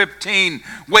chapter 15,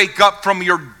 wake up from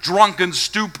your drunken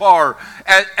stupor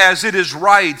as it is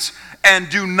right, and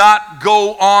do not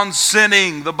go on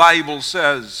sinning, the Bible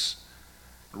says.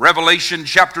 Revelation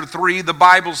chapter 3, the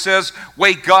Bible says,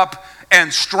 wake up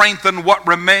and strengthen what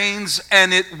remains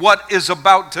and what is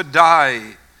about to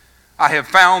die. I have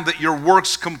found that your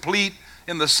work's complete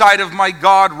in the sight of my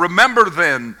God. Remember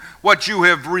then what you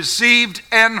have received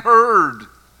and heard.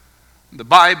 The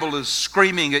Bible is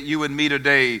screaming at you and me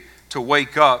today to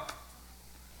wake up.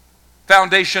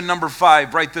 Foundation number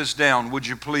 5, write this down, would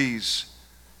you please?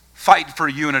 Fight for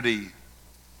unity.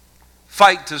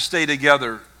 Fight to stay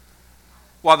together.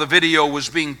 While the video was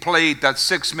being played, that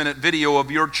 6-minute video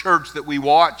of your church that we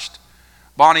watched,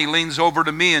 Bonnie leans over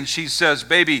to me and she says,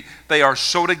 "Baby, they are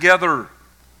so together."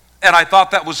 And I thought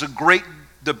that was a great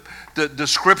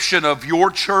description of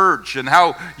your church and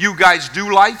how you guys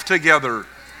do life together.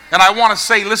 And I want to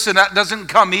say, listen, that doesn't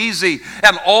come easy,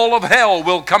 and all of hell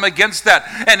will come against that.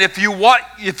 And if you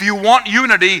want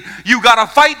unity, you got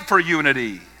to fight for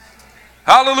unity.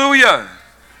 Hallelujah.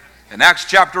 In Acts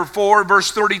chapter 4,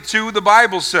 verse 32, the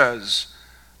Bible says,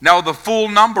 "Now the full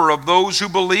number of those who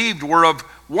believed were of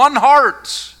one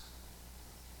heart."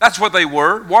 That's what they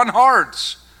were, one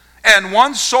heart, and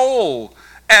one soul.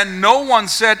 And no one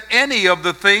said any of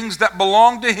the things that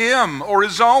belonged to him or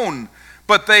his own,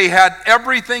 but they had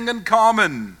everything in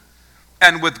common.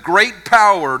 And with great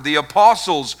power the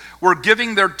apostles were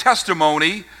giving their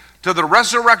testimony to the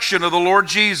resurrection of the Lord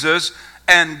Jesus,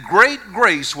 and great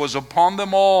grace was upon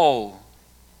them all.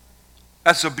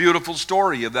 That's a beautiful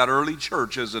story of that early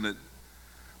church, isn't it?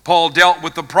 Paul dealt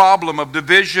with the problem of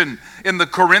division in the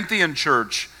Corinthian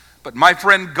church. But my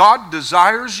friend, God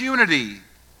desires unity.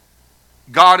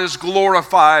 God is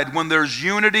glorified when there's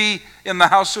unity in the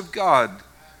house of God.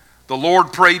 The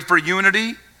Lord prayed for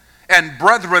unity, and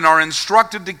brethren are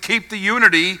instructed to keep the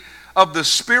unity of the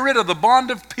Spirit of the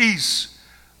bond of peace.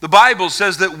 The Bible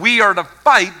says that we are to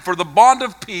fight for the bond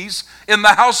of peace in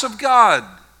the house of God.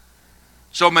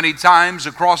 So many times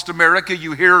across America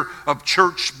you hear of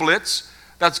church splits.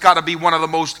 That's got to be one of the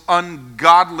most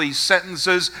ungodly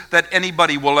sentences that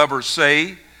anybody will ever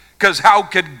say. Because how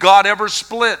could God ever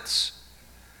split?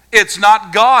 It's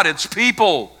not God, it's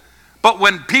people. But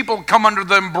when people come under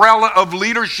the umbrella of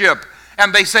leadership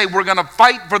and they say we're going to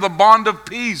fight for the bond of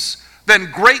peace,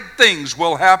 then great things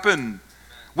will happen.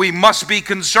 We must be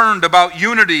concerned about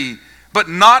unity, but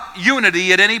not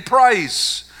unity at any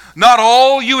price. Not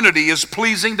all unity is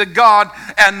pleasing to God,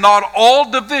 and not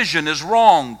all division is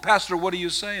wrong. Pastor, what are you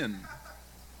saying?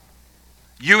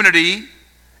 Unity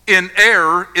in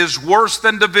error is worse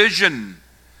than division.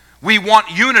 We want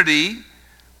unity,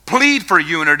 plead for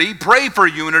unity, pray for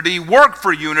unity, work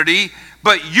for unity,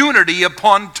 but unity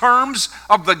upon terms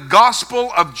of the gospel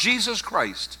of Jesus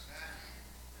Christ.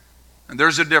 And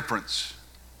there's a difference.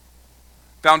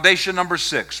 Foundation number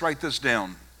 6, write this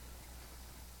down.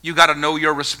 You got to know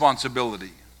your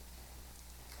responsibility.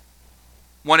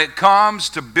 When it comes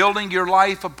to building your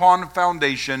life upon a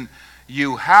foundation,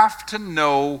 you have to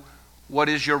know what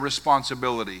is your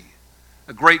responsibility.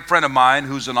 A great friend of mine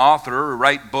who's an author who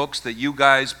writes books that you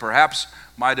guys perhaps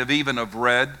might have even have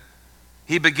read,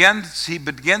 he begins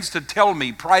to tell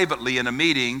me privately in a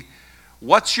meeting,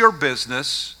 what's your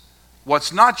business,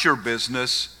 what's not your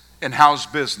business, and how's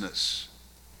business.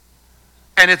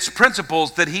 And it's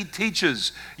principles that he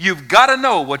teaches. You've got to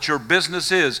know what your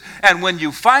business is. And when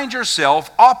you find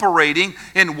yourself operating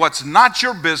in what's not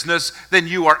your business, then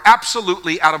you are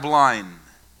absolutely out of line.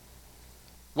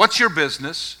 What's your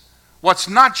business? What's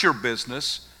not your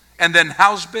business? And then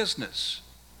how's business?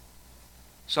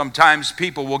 Sometimes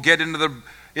people will get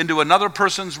into another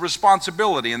person's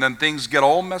responsibility, and then things get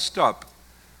all messed up.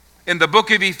 In the book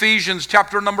of Ephesians,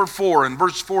 chapter number 4, and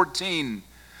verse 14,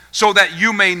 so that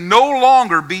you may no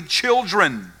longer be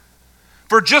children.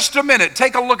 For just a minute,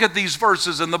 take a look at these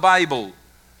verses in the Bible.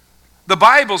 The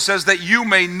Bible says that you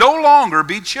may no longer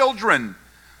be children,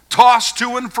 tossed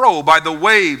to and fro by the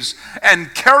waves,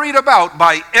 and carried about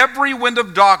by every wind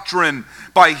of doctrine,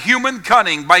 by human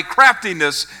cunning, by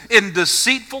craftiness, in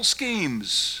deceitful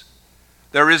schemes.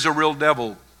 There is a real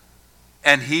devil,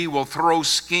 and he will throw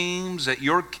schemes at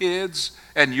your kids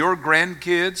and your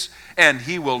grandkids, and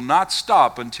he will not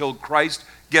stop until Christ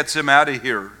gets him out of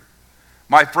here.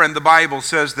 My friend, the Bible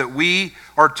says that we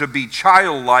are to be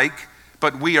childlike,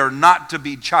 but we are not to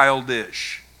be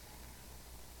childish.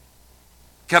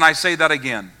 Can I say that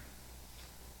again?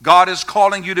 God is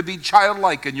calling you to be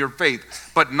childlike in your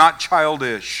faith, but not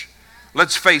childish.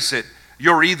 Let's face it,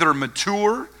 you're either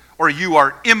mature or you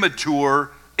are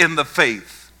immature in the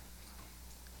faith.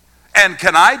 And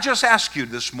can I just ask you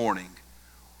this morning,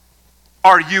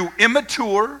 are you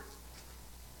immature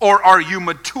or are you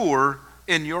mature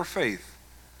in your faith?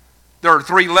 There are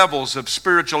 3 levels of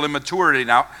spiritual immaturity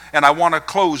now, and I want to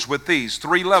close with these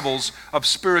 3 levels of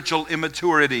spiritual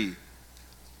immaturity.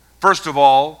 First of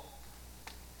all,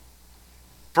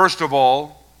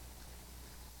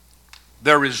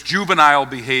 there is juvenile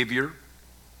behavior,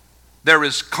 there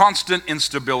is constant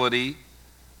instability,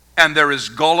 and there is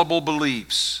gullible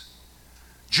beliefs.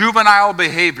 Juvenile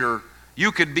behavior,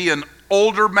 you could be an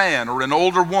older man or an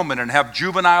older woman and have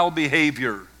juvenile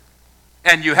behavior.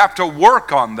 And you have to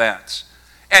work on that.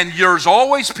 And there's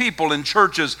always people in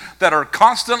churches that are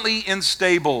constantly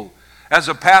unstable. As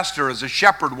a pastor, as a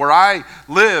shepherd, where I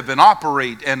live and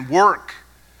operate and work,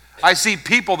 I see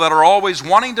people that are always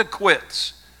wanting to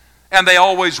quit, and they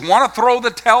always want to throw the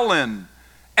towel in,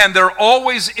 and they're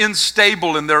always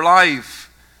unstable in their life.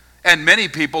 And many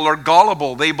people are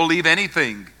gullible. They believe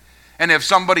anything. And if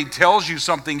somebody tells you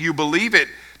something, you believe it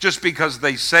just because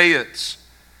they say it.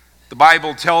 The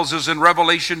Bible tells us in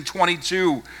Revelation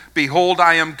 22, "Behold,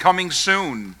 I am coming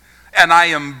soon, and I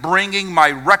am bringing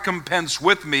my recompense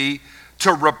with me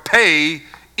to repay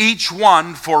each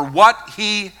one for what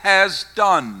he has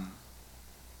done."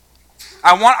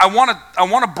 I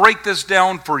want to break this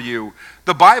down for you.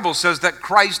 The Bible says that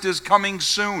Christ is coming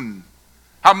soon.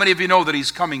 How many of you know that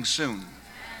he's coming soon?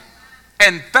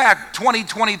 In fact,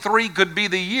 2023 could be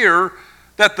the year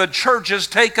that the church is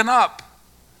taken up.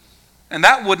 And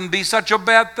that wouldn't be such a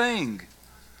bad thing.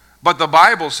 But the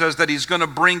Bible says that he's going to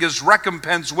bring his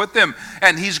recompense with him,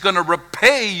 and he's going to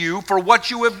repay you for what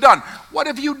you have done. What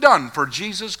have you done for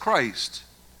Jesus Christ?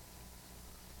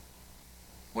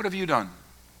 What have you done?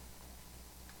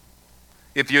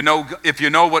 If you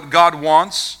know what God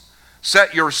wants,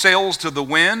 set your sails to the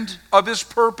wind of his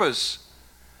purpose.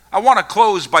 I want to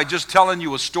close by just telling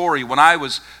you a story. When I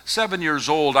was 7 years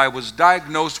old, I was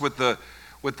diagnosed with the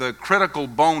critical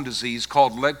bone disease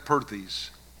called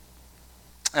Legg-Perthes.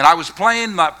 And I was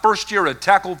playing my first year at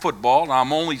tackle football, and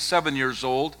I'm only 7 years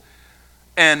old.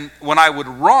 And when I would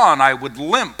run, I would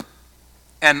limp.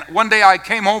 And one day I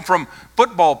came home from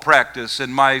football practice,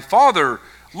 and my father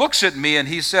looks at me and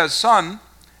he says, "Son,"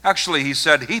 actually he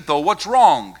said, "Hetho, what's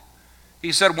wrong?"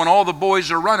 He said, "When all the boys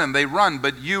are running, they run,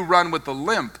 but you run with a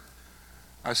limp."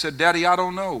 I said, "Daddy, I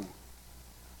don't know.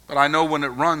 But I know when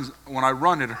I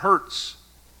run, it hurts."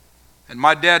 And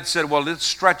my dad said, "Well, let's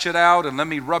stretch it out and let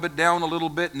me rub it down a little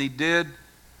bit," and he did.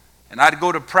 And I'd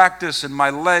go to practice, and my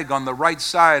leg on the right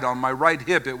side, on my right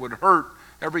hip, it would hurt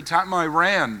every time I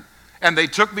ran. And they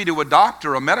took me to a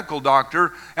doctor, a medical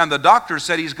doctor, and the doctor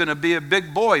said he's going to be a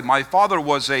big boy. My father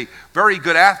was a very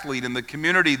good athlete in the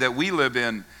community that we live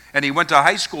in, and he went to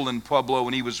high school in Pueblo,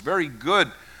 and he was very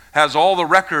good, has all the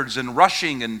records in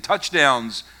rushing and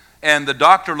touchdowns. And the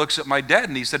doctor looks at my dad,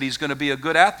 and he said, "He's going to be a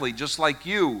good athlete, just like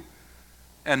you."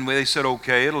 And they said,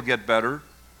 "Okay, it'll get better."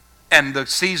 And the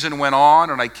season went on,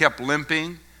 and I kept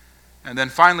limping. And then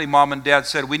finally, Mom and Dad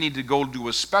said, "We need to go to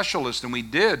a specialist," and we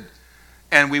did.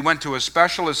 And we went to a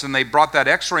specialist, and they brought that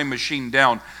x-ray machine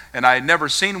down. And I had never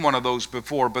seen one of those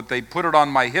before, but they put it on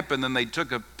my hip, and then they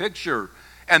took a picture.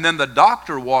 And then the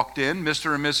doctor walked in,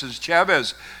 "Mr. and Mrs.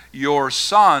 Chavez, your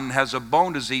son has a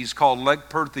bone disease called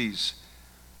Legg-Perthes."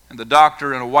 And the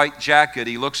doctor in a white jacket,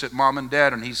 he looks at Mom and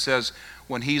Dad, and he says,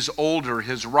 "When he's older,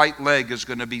 his right leg is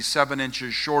going to be 7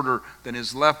 inches shorter than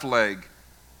his left leg."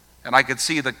 And I could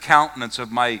see the countenance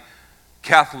of my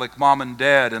Catholic mom and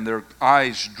dad, and their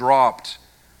eyes dropped.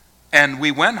 And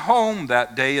we went home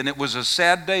that day, and it was a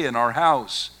sad day in our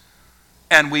house.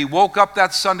 And we woke up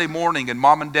that Sunday morning, and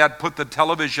Mom and Dad put the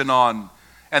television on,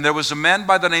 and there was a man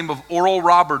by the name of Oral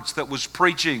Roberts that was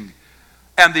preaching.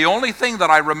 And the only thing that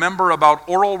I remember about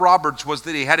Oral Roberts was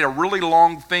that he had a really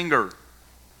long finger.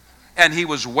 And he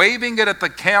was waving it at the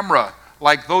camera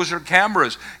like those are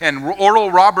cameras. And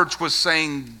Oral Roberts was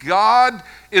saying, "God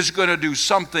is going to do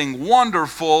something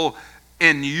wonderful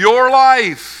in your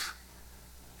life."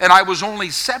 And I was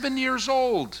only 7 years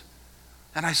old.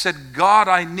 And I said, "God,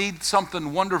 I need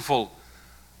something wonderful."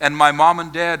 And my mom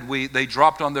and dad, they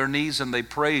dropped on their knees and they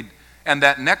prayed. And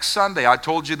that next Sunday, I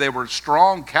told you they were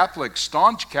strong Catholics,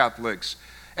 staunch Catholics.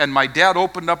 And my dad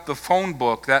opened up the phone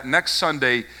book that next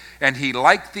Sunday, and he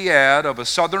liked the ad of a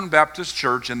Southern Baptist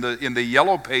church in the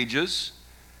yellow pages.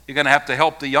 You're going to have to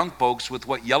help the young folks with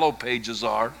what yellow pages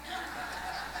are.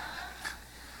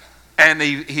 And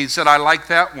he said, "I like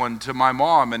that one," to my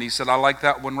mom. And he said, "I like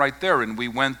that one right there." And we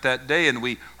went that day, and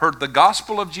we heard the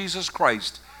gospel of Jesus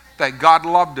Christ, that God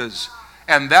loved us.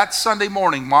 And that Sunday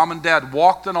morning, Mom and Dad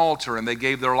walked an altar, and they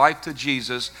gave their life to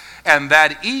Jesus. And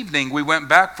that evening, we went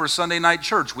back for Sunday night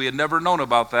church. We had never known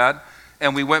about that.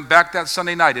 And we went back that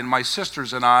Sunday night, and my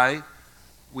sisters and I,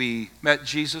 we met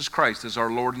Jesus Christ as our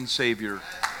Lord and Savior.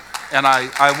 And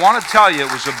I want to tell you,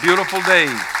 it was a beautiful day.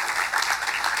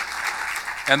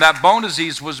 And that bone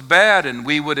disease was bad, and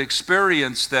we would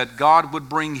experience that God would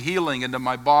bring healing into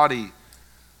my body.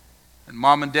 And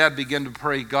Mom and Dad began to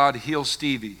pray, "God, heal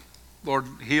Stevie. Lord,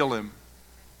 heal him."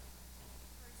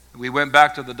 We went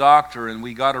back to the doctor, and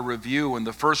we got a review, and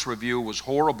the first review was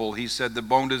horrible. He said the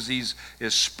bone disease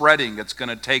is spreading. It's going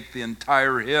to take the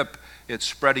entire hip. It's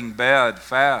spreading bad,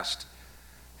 fast.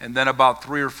 And then about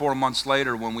 3 or 4 months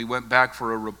later, when we went back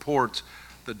for a report,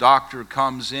 the doctor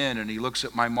comes in and he looks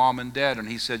at my mom and dad and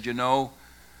he said, you know,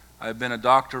 I've been a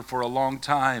doctor for a long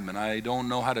time and I don't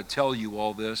know how to tell you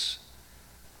all this,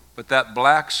 but that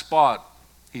black spot,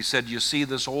 he said, you see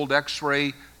this old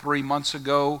x-ray 3 months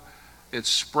ago? It's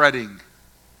spreading.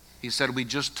 He said, we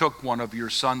just took one of your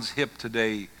son's hip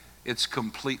today. It's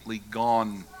completely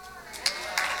gone.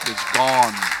 It's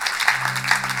gone.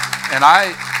 And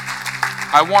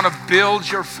I want to build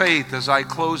your faith as I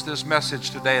close this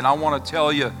message today. And I want to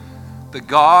tell you, the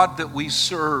God that we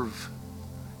serve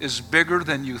is bigger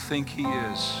than you think He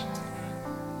is.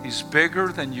 He's bigger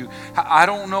than you. I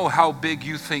don't know how big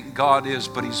you think God is,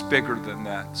 but He's bigger than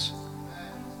that.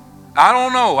 I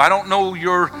don't know. I don't know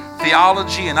your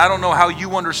theology, and I don't know how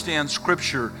you understand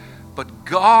Scripture, but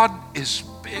God is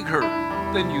bigger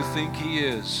than you think He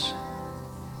is.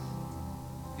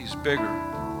 He's bigger.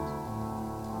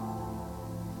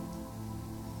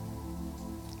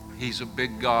 He's a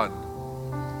big God.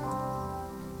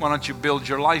 Why don't you build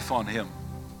your life on Him?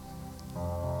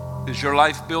 Is your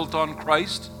life built on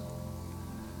Christ?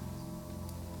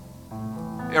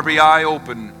 Every eye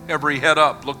open, every head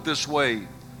up, look this way.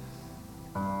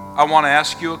 I want to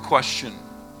ask you a question.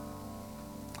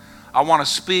 I want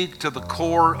to speak to the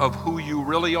core of who you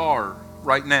really are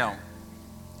right now.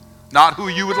 Not who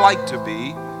you would like to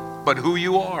be, but who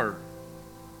you are.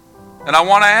 And I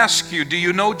want to ask you, do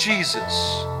you know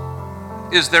Jesus?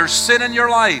 Is there sin in your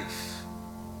life?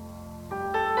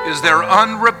 Is there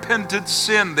unrepented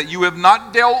sin that you have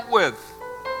not dealt with?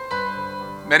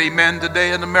 Many men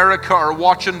today in America are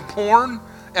watching porn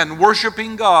and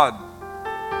worshiping God.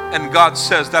 And God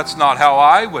says, that's not how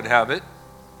I would have it.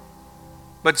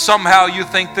 But somehow you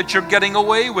think that you're getting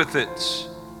away with it.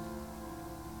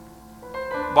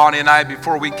 Bonnie and I,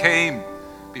 before we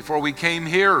came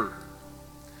here,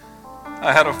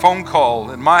 I had a phone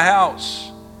call in my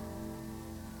house.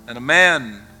 And a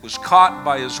man was caught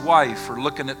by his wife for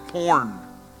looking at porn.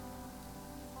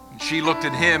 And she looked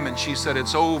at him and she said,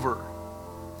 it's over.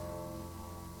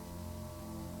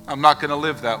 I'm not going to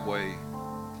live that way.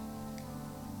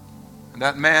 And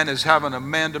that man is having a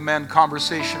man-to-man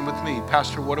conversation with me.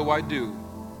 Pastor, what do I do?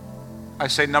 I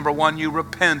say, number one, you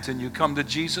repent and you come to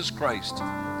Jesus Christ.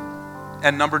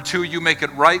 And number two, you make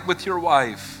it right with your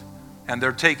wife. And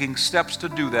they're taking steps to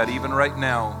do that even right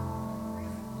now.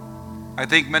 I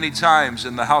think many times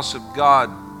in the house of God,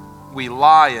 we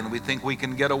lie and we think we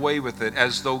can get away with it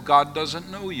as though God doesn't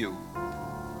know you.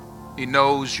 He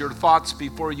knows your thoughts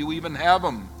before you even have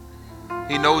them.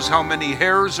 He knows how many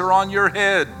hairs are on your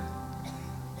head.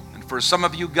 And for some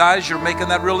of you guys, you're making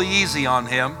that really easy on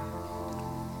Him.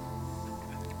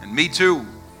 And me too.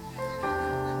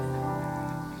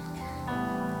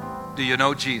 Do you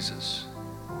know Jesus?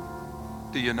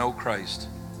 Do you know Christ?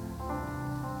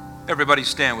 Everybody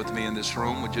stand with me in this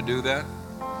room. Would you do that?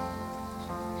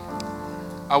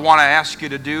 I want to ask you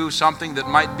to do something that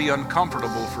might be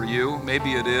uncomfortable for you.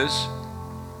 Maybe it is.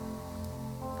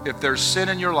 If there's sin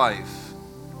in your life,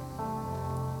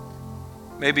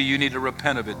 maybe you need to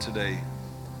repent of it today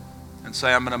and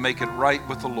say, I'm going to make it right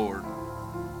with the Lord.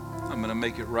 I'm going to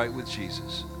make it right with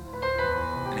Jesus.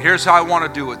 And here's how I want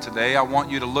to do it today. I want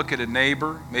you to look at a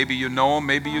neighbor. Maybe you know him,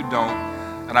 maybe you don't.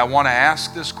 And I want to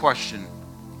ask this question.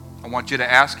 I want you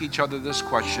to ask each other this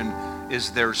question.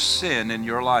 Is there sin in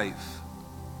your life?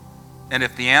 And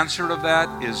if the answer to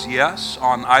that is yes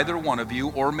on either one of you,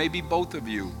 or maybe both of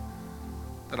you,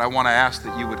 then I want to ask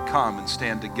that you would come and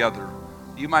stand together.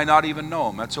 You might not even know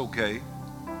them. That's okay.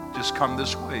 Just come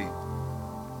this way.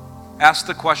 Ask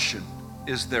the question,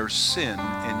 is there sin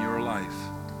in your life?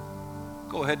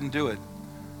 Go ahead and do it.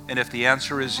 And if the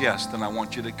answer is yes, then I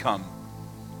want you to come.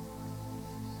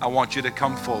 I want you to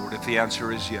come forward if the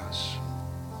answer is yes.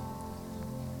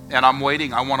 And I'm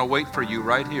waiting. I want to wait for you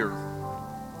right here.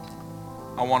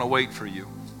 I want to wait for you.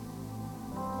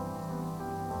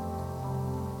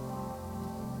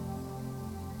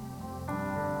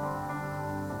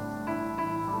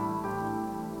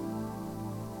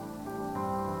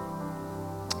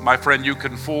 My friend, you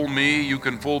can fool me, you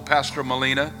can fool Pastor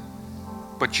Molina,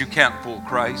 but you can't fool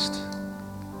Christ.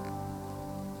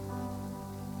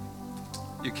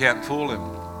 You can't fool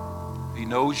Him. He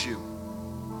knows you,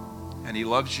 and He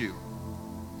loves you.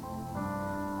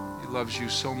 He loves you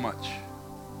so much.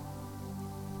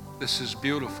 This is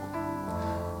beautiful.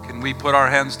 Can we put our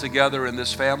hands together in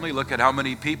this family? Look at how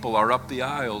many people are up the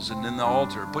aisles and in the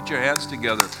altar. Put your hands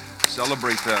together.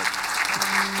 Celebrate that.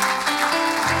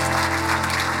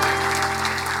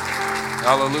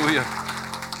 Hallelujah.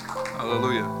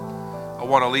 Hallelujah. I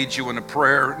want to lead you in a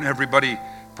prayer, and everybody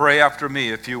pray after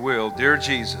me if you will. Dear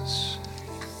Jesus,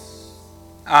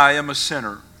 I am a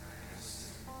sinner,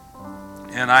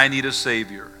 And I need a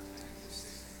Savior.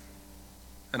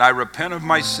 And I repent of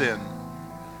my sin.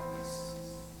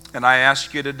 And I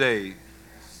ask you today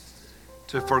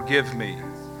to forgive me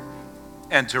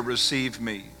and to receive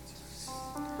me.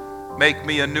 Make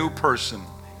me a new person.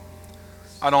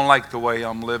 I don't like the way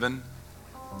I'm living,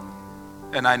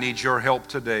 and I need your help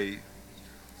today.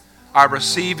 I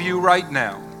receive you right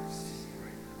now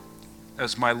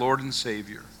as my Lord and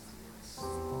Savior.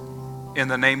 In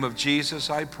the name of Jesus,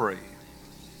 I pray.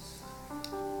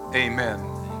 Amen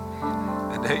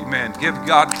and amen. Give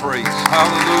God praise.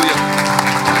 Hallelujah.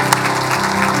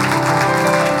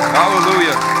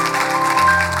 Hallelujah.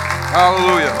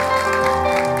 Hallelujah.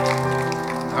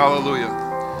 Hallelujah.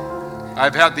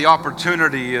 I've had the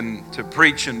opportunity to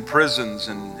preach in prisons,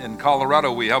 and in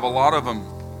Colorado we have a lot of them.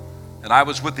 And I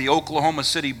was with the Oklahoma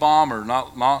City bomber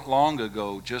not long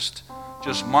ago, just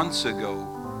months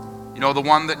ago. You know, the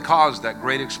one that caused that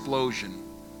great explosion.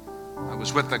 I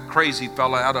was with a crazy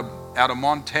fella out of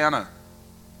Montana,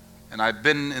 and I've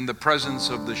been in the presence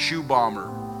of the shoe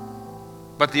bomber.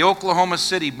 But the Oklahoma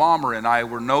City bomber and I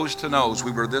were nose to nose.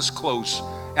 We were this close,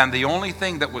 and the only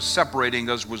thing that was separating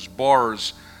us was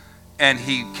bars. And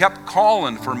he kept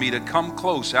calling for me to come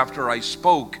close after I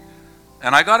spoke.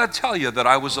 And I got to tell you that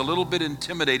I was a little bit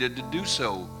intimidated to do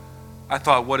so. I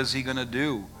thought, what is he going to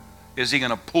do? Is he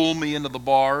going to pull me into the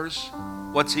bars?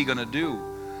 What's he going to do?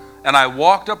 And I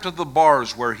walked up to the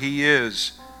bars where he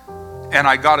is, and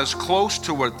I got as close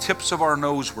to where the tips of our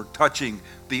nose were touching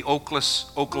the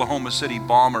Oklahoma City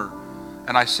bomber.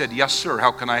 And I said, yes, sir,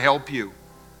 how can I help you?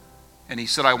 And he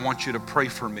said, I want you to pray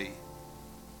for me.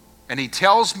 And he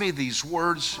tells me these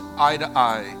words eye to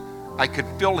eye. I could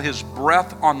feel his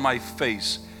breath on my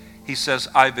face. He says,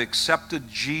 I've accepted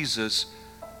Jesus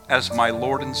as my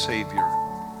Lord and Savior.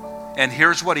 And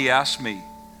here's what he asked me.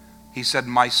 He said,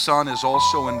 my son is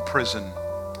also in prison.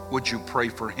 Would you pray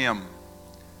for him?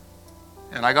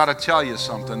 And I got to tell you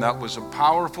something. That was a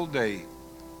powerful day.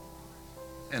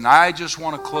 And I just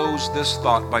want to close this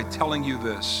thought by telling you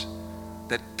this,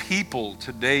 that people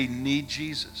today need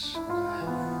Jesus.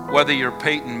 Whether you're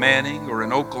Peyton Manning or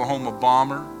an Oklahoma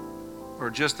bomber or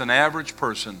just an average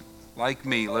person like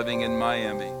me living in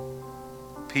Miami,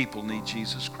 people need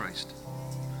Jesus Christ.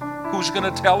 Who's going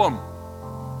to tell them?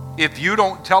 If you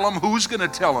don't tell them, who's going to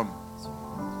tell them?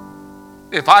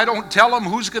 If I don't tell them,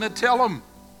 who's going to tell them?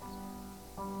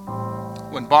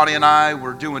 When Bonnie and I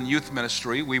were doing youth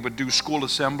ministry, we would do school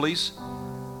assemblies,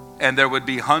 and there would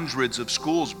be hundreds of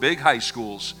schools, big high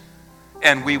schools.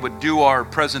 And we would do our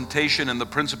presentation, and the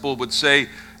principal would say,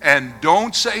 and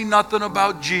don't say nothing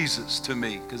about Jesus to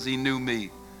me, because he knew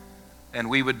me. And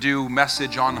we would do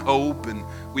message on hope, and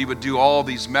we would do all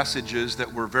these messages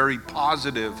that were very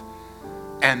positive.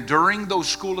 And during those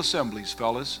school assemblies,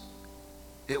 fellas,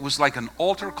 it was like an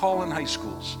altar call in high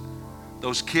schools.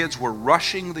 Those kids were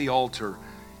rushing the altar,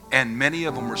 and many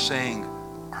of them were saying,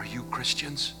 are you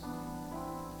Christians?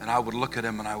 And I would look at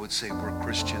them and I would say, we're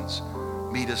Christians.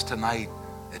 Meet us tonight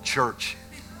at church.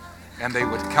 And they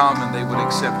would come and they would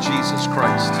accept Jesus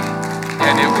Christ.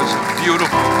 And it was a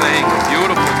beautiful thing, a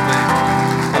beautiful thing,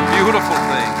 a beautiful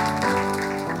thing.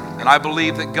 And I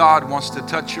believe that God wants to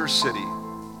touch your city.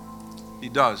 He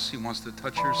does. He wants to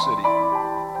touch your city.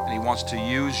 And he wants to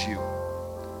use you.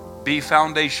 Be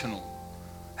foundational.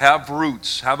 Have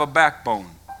roots. Have a backbone.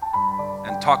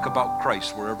 And talk about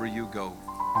Christ wherever you go.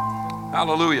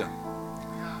 Hallelujah.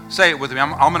 Say it with me.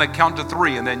 I'm going to count to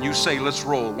 3, and then you say, let's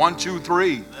roll. 1, 2,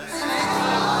 3.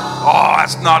 Oh,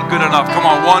 that's not good enough. Come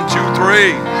on, 1, 2,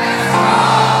 3.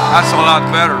 That's a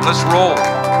lot better. Let's roll.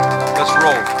 Let's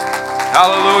roll.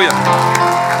 Hallelujah.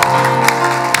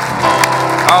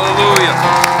 Hallelujah.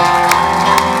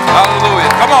 Hallelujah.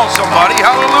 Come on, somebody.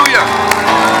 Hallelujah.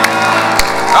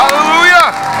 Hallelujah.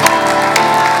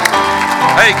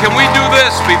 Hey, can we do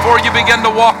this before you begin to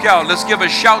walk out? Let's give a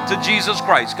shout to Jesus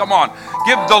Christ. Come on.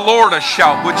 Give the Lord a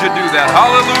shout. Would you do that?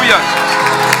 Hallelujah.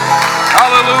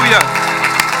 Hallelujah.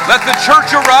 Let the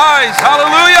church arise.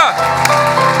 Hallelujah.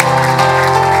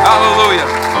 Hallelujah.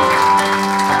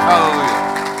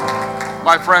 Hallelujah.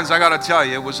 My friends, I got to tell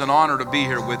you, it was an honor to be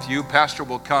here with you. Pastor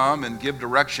will come and give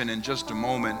direction in just a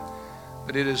moment.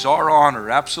 But it is our honor,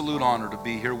 absolute honor, to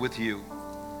be here with you.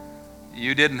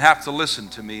 You didn't have to listen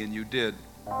to me, and you did.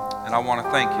 And I want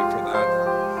to thank you for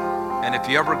that. And if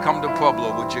you ever come to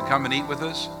Pueblo, would you come and eat with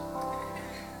us?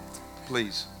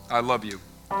 Please. I love you.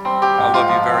 I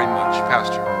love you very much,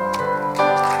 Pastor.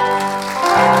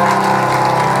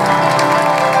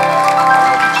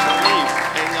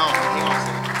 Hang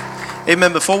on.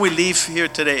 Amen. Before we leave here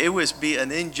today, it would be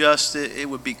an injustice. It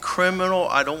would be criminal.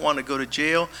 I don't want to go to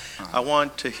jail. I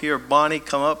want to hear Bonnie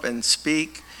come up and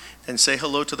speak and say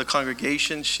hello to the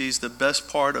congregation. She's the best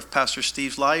part of Pastor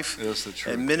Steve's life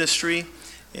and ministry.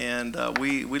 And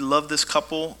we love this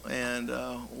couple, and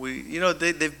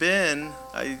they've been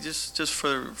just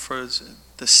for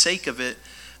the sake of it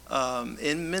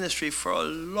in ministry for a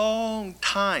long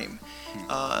time,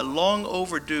 long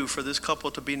overdue for this couple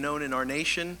to be known in our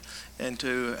nation and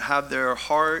to have their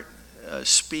heart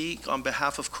speak on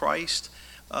behalf of Christ.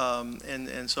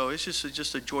 And so it's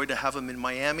just a joy to have them in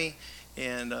Miami,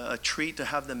 and a treat to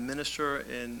have them minister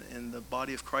in the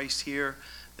body of Christ here.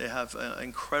 They have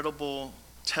incredible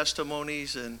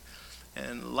testimonies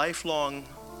and lifelong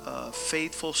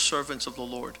faithful servants of the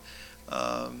Lord.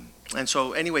 And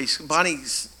so anyways,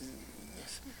 Bonnie's,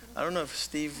 I don't know if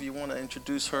Steve, you want to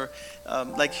introduce her.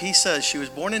 Like he says, she was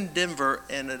born in Denver,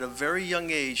 and at a very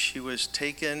young age she was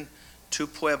taken to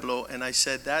Pueblo, and I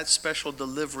said that special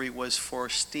delivery was for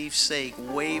Steve's sake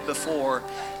way before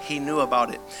he knew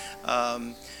about it.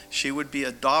 She would be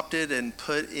adopted and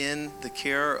put in the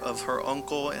care of her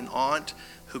uncle and aunt,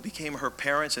 who became her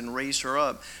parents and raised her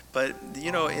up. But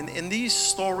in these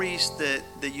stories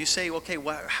that you say, okay,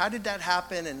 how did that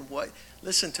happen, and what?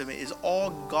 Listen to me, is all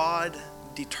God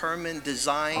determined,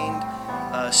 designed,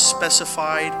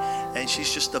 specified, and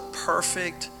she's just the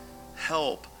perfect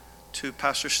help to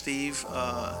Pastor Steve.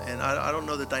 And I don't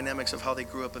know the dynamics of how they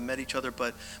grew up and met each other,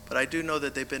 but I do know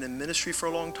that they've been in ministry for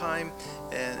a long time,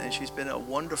 and she's been a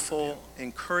wonderful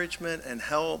encouragement and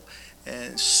help.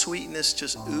 And sweetness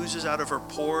just oozes out of her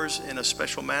pores in a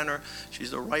special manner.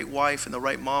 She's the right wife and the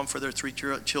right mom for their 3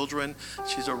 children.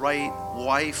 She's the right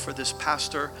wife for this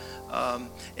pastor.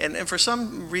 And for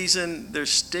some reason,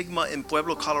 there's stigma in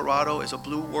Pueblo, Colorado, as a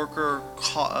blue worker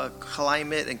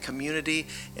climate and community.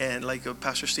 And like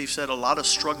Pastor Steve said, a lot of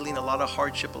struggling, a lot of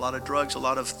hardship, a lot of drugs, a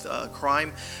lot of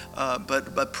crime.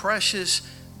 But precious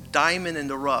diamond in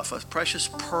the rough, a precious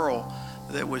pearl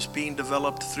that was being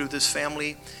developed through this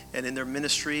family and in their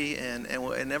ministry, and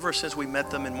ever since we met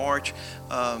them in March,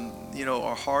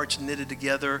 our hearts knitted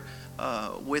together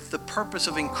with the purpose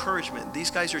of encouragement.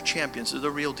 These guys are champions. They're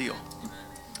the real deal.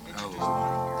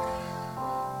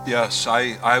 Yes,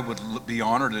 I would be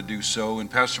honored to do so.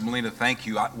 And Pastor Molina, thank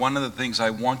you. One of the things I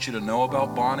want you to know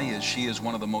about Bonnie is she is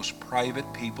one of the most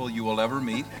private people you will ever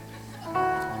meet.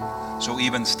 So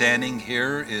even standing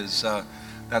here is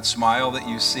that smile that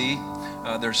you see,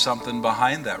 there's something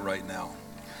behind that right now.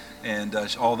 And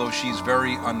although she's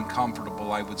very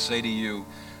uncomfortable, I would say to you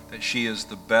that she is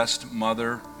the best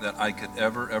mother that I could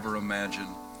ever imagine,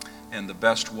 and the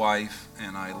best wife,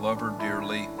 and I love her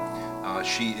dearly.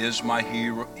 She is my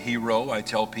hero. I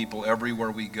tell people everywhere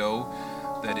we go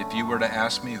that if you were to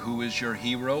ask me who is your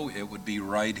hero, it would be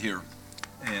right here.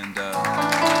 And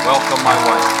welcome, my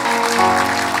wife.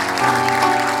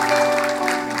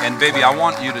 And baby, I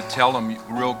want you to tell them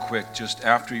real quick, just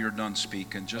after you're done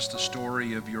speaking, just a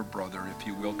story of your brother, if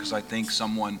you will, because I think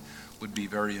someone would be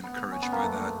very encouraged by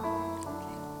that.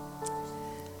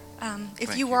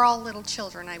 If you were all little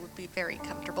children, I would be very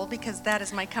comfortable, because that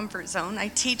is my comfort zone. I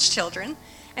teach children,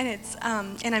 and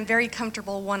and I'm very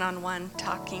comfortable one-on-one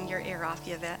talking your ear off,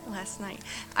 Yvette, last night.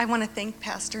 I want to thank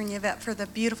Pastor and Yvette for the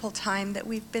beautiful time that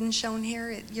we've been shown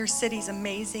here. Your city's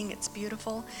amazing. It's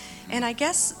beautiful. And I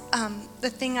guess the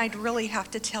thing I'd really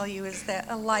have to tell you is that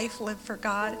a life lived for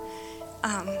God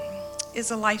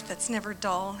is a life that's never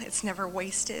dull. It's never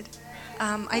wasted.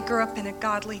 I grew up in a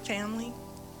godly family,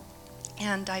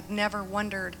 and I've never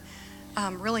wondered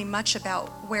really much about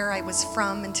where I was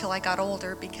from until I got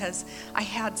older, because I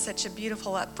had such a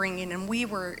beautiful upbringing, and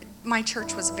my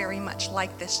church was very much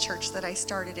like this church that I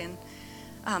started in,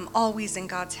 always in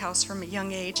God's house from a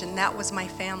young age, and that was my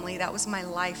family, that was my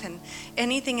life, and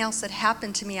anything else that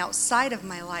happened to me outside of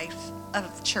my life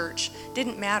of church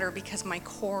didn't matter, because my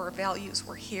core values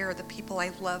were here. The people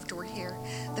I loved were here.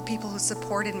 The people who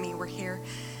supported me were here.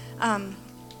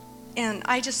 And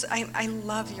I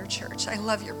love your church. I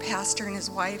love your pastor and his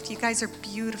wife. You guys are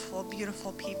beautiful,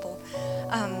 beautiful people.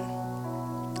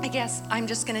 I guess I'm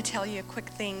just going to tell you a quick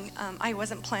thing. I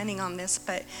wasn't planning on this,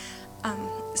 but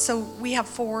so we have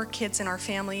 4 kids in our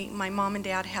family. My mom and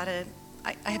dad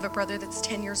I have a brother that's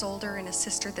 10 years older and a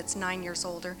sister that's 9 years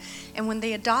older. And when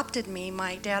they adopted me,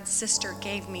 my dad's sister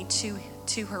gave me to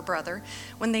her brother.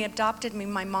 When they adopted me,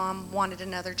 my mom wanted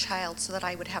another child so that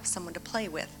I would have someone to play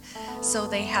with. So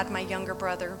they had my younger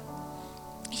brother.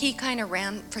 He kind of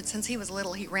since he was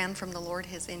little, he ran from the Lord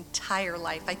his entire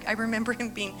life. I remember him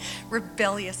being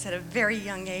rebellious at a very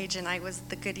young age, and I was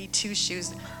the goody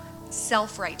two-shoes,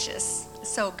 self-righteous.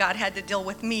 so God had to deal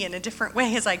with me in a different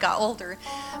way as I got older.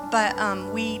 But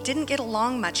we didn't get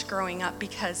along much growing up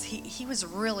because he was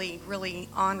really, really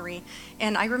ornery.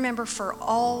 And I remember for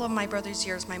all of my brother's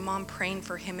years, my mom praying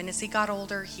for him. And as he got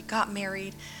older, he got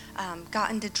married,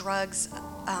 got into drugs,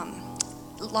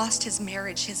 lost his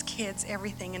marriage, his kids,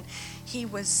 everything. And he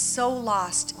was so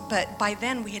lost. But by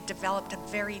then, we had developed a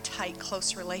very tight,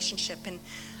 close relationship. And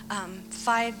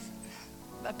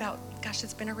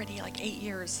it's been already like 8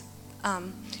 years.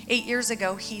 8 years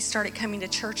ago, he started coming to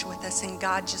church with us, and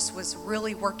God just was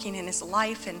really working in his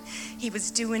life, and he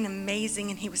was doing amazing,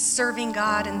 and he was serving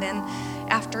God. And then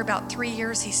after about 3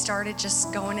 years, he started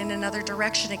just going in another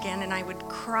direction again, and I would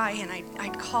cry, and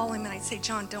I'd call him, and I'd say,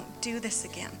 John, don't do this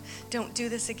again. Don't do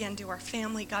this again to our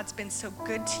family. God's been so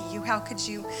good to you. How could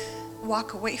you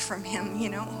walk away from him?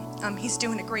 He's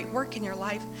doing a great work in your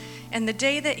life. And the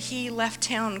day that he left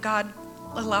town, God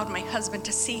allowed my husband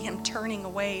to see him turning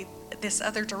away this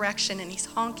other direction, and he's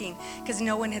honking because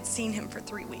no one had seen him for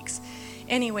 3 weeks.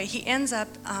 Anyway, he ends up,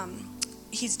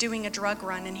 he's doing a drug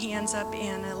run, and he ends up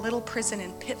in a little prison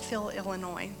in Pittsville,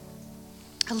 Illinois,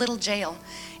 a little jail.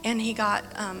 And he got,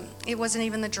 it wasn't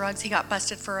even the drugs, he got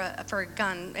busted for a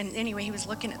gun. And anyway, he was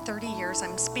looking at 30 years.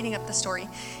 I'm speeding up the story.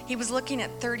 He was looking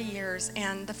at 30 years,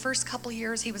 and the first couple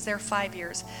years, he was there 5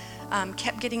 years.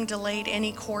 Kept getting delayed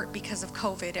any court because of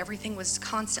COVID. Everything was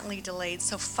constantly delayed.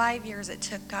 So 5 years it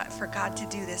took for God to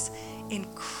do this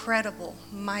incredible,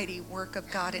 mighty work of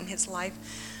God in his life.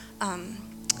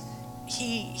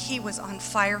 He was on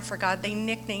fire for God. They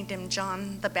nicknamed him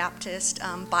John the Baptist,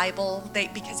 Bible,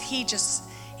 because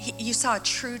you saw a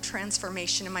true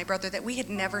transformation in my brother that we had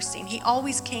never seen. He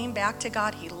always came back to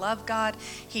God. He loved God.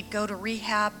 He'd go to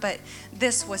rehab, but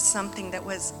this was something that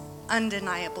was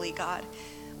undeniably God.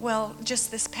 Well,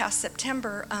 just this past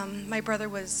September, my brother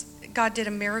God did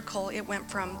a miracle. It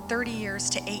went from 30 years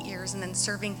to 8 years, and then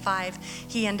serving 5.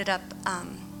 He ended up,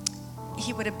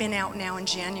 he would have been out now in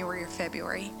January or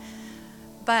February.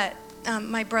 But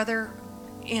my brother,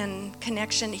 in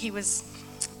connection, he was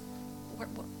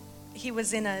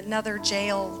in another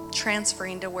jail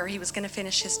transferring to where he was going to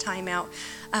finish his time out.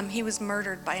 He was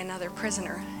murdered by another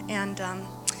prisoner. And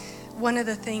one of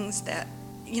the things that,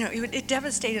 it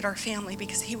devastated our family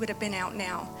because he would have been out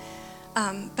now.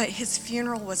 But his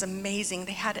funeral was amazing.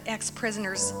 They had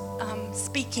ex-prisoners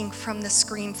speaking from the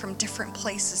screen from different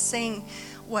places, saying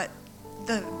what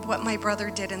my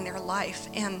brother did in their life.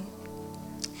 And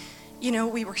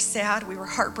we were sad, we were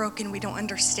heartbroken, we don't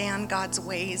understand God's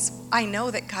ways. I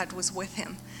know that God was with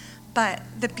him. But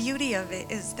the beauty of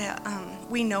it is that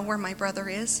we know where my brother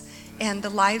is and the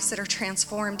lives that are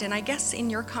transformed. And I guess in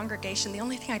your congregation, the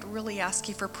only thing I'd really ask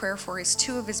you for prayer for is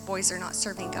 2 of his boys are not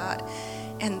serving God.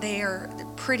 And they are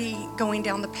pretty going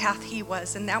down the path he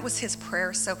was. And that was his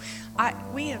prayer. So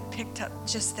we have picked up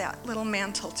just that little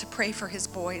mantle to pray for his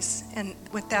boys. And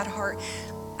with that heart,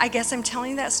 I guess I'm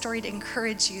telling that story to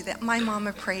encourage you that my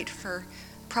mama prayed for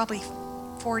probably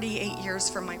 48 years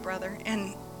for my brother.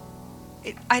 And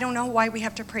I don't know why we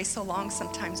have to pray so long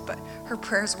sometimes, but her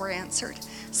prayers were answered.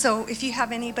 So if you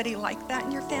have anybody like that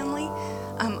in your family,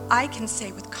 I can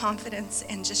say with confidence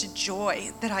and just joy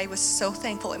that I was so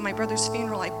thankful. At my brother's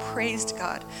funeral, I praised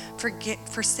God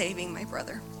for saving my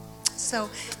brother. So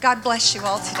God bless you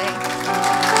all today.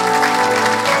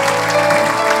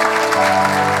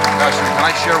 Pastor, can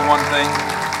I share one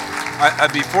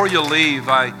thing? Before you leave,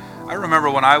 I remember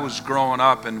when I was growing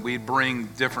up and we'd bring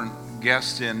different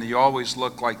guests in, you always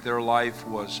looked like their life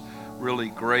was really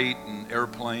great, and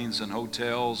airplanes and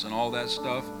hotels and all that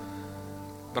stuff.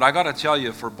 But I got to tell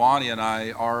you, for Bonnie and I,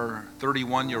 our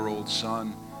 31-year-old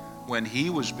son, when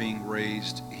he was being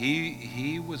raised,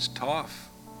 he was tough.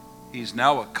 He's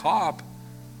now a cop.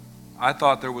 I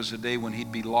thought there was a day when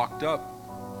he'd be locked up,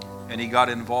 and he got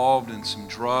involved in some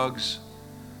drugs.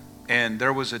 And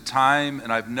there was a time,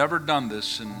 and I've never done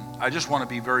this, and I just want to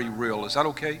be very real. Is that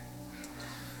okay?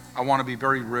 I want to be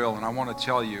very real, and I want to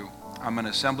tell you, I'm an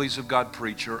Assemblies of God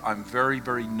preacher. I'm very,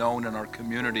 very known in our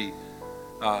community.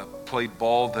 Played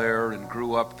ball there and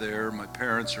grew up there. My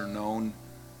parents are known.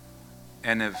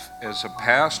 And as a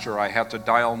pastor, I had to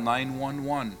dial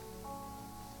 911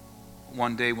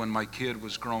 one day when my kid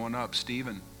was growing up,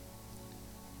 Stephen.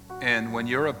 And when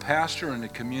you're a pastor in a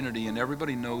community and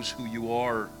everybody knows who you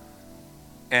are,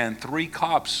 and 3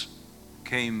 cops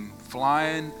came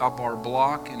flying up our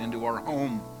block and into our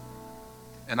home,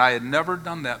 and I had never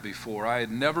done that before. I had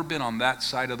never been on that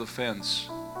side of the fence.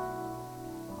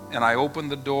 And I opened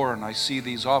the door and I see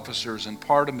these officers, and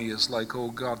part of me is like, oh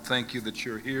God, thank you that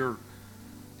you're here.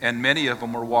 And many of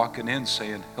them were walking in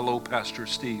saying, hello, Pastor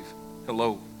Steve,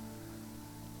 hello.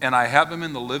 And I have him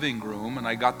in the living room, and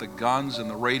I got the guns and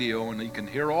the radio, and you can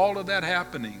hear all of that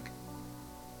happening.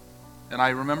 And I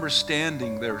remember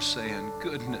standing there saying,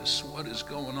 goodness, what is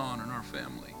going on in our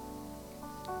family?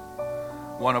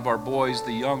 One of our boys,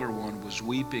 the younger one, was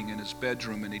weeping in his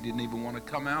bedroom, and he didn't even want to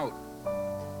come out.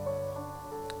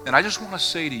 And I just want to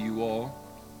say to you all,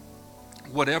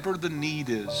 whatever the need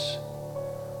is,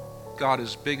 God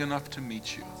is big enough to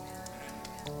meet you.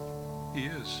 He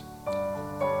is.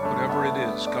 Whatever it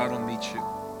is, God will meet you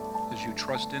as you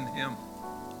trust in him.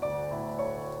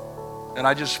 And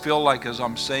I just feel like as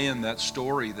I'm saying that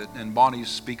story, and Bonnie's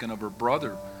speaking of her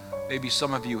brother, maybe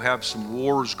some of you have some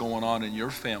wars going on in your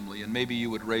family, and maybe you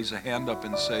would raise a hand up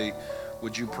and say,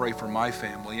 would you pray for my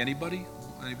family? Anybody?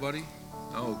 Anybody?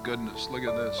 Oh, goodness, look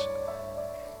at this.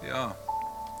 Yeah.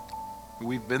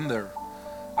 We've been there.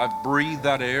 I've breathed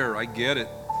that air. I get it.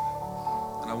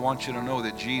 And I want you to know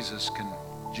that Jesus can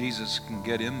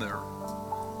get in there.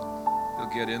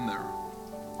 He'll get in there.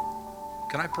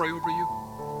 Can I pray over you?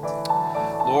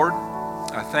 Lord,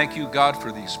 I thank you, God,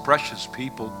 for these precious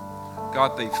people.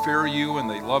 God, they fear you and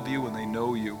they love you and they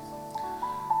know you.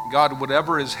 God,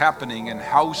 whatever is happening in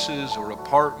houses or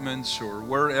apartments or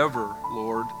wherever,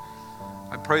 Lord,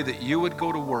 I pray that you would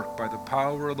go to work by the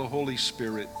power of the Holy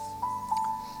Spirit,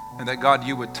 and that, God,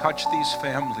 you would touch these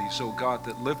families, oh God,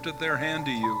 that lifted their hand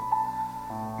to you.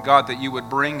 God, that you would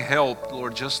bring help,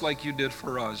 Lord, just like you did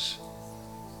for us.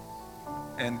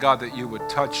 And God, that you would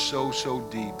touch so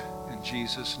deep. In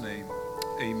Jesus' name,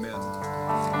 amen.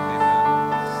 Amen.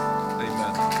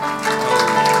 Amen.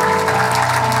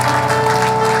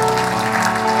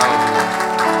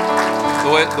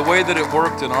 Hallelujah. The way that it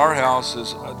worked in our house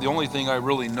is the only thing I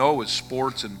really know is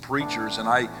sports and preachers, and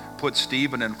I put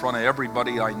Stephen in front of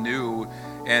everybody I knew,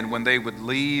 and when they would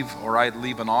leave or I'd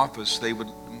leave an office,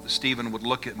 Stephen would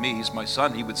look at me, he's my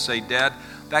son, he would say, Dad,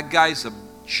 that guy's a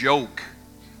joke.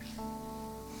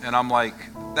 And I'm like,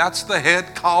 that's the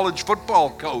head college football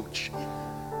coach.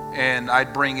 And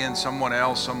I'd bring in someone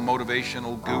else, some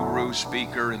motivational guru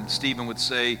speaker, and Stephen would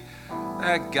say,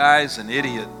 that guy's an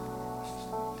idiot.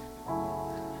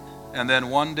 And then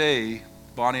one day,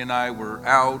 Bonnie and I were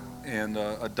out, and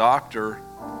a doctor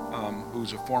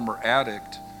who's a former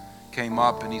addict came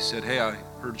up and he said, hey, I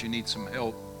heard you need some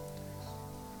help.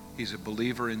 He's a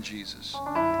believer in Jesus.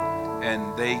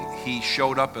 And he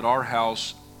showed up at our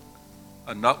house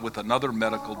with another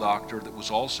medical doctor that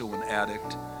was also an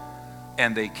addict.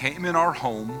 And they came in our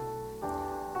home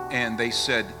and they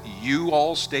said, you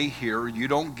all stay here. You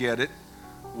don't get it.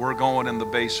 We're going in the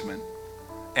basement.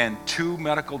 And 2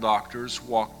 medical doctors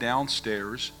walked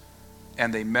downstairs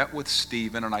and they met with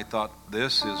Stephen, and I thought,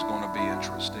 this is going to be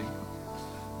interesting.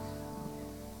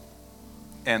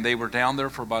 And they were down there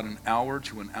for about an hour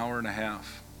to an hour and a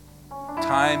half,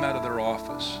 time out of their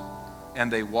office. And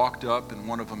they walked up and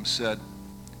one of them said,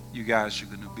 you guys are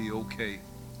going to be okay.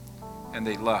 And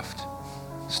they left.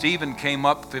 Stephen came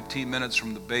up 15 minutes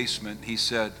from the basement. He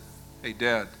said, hey,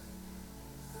 Dad,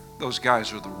 those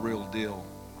guys are the real deal.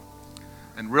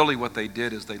 And really what they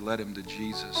did is they led him to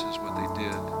Jesus is what they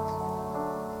did.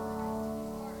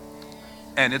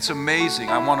 And it's amazing.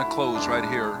 I want to close right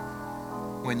here.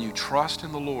 When you trust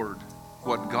in the Lord,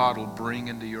 what God will bring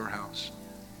into your house.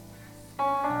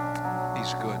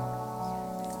 He's good.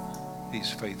 He's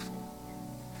faithful.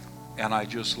 And I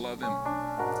just love him.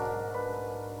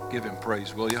 Give him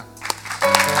praise, will you?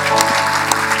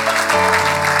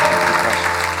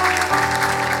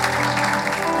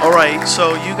 All right,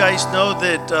 so you guys know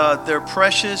that they're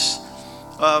precious.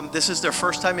 This is their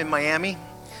first time in Miami,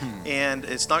 and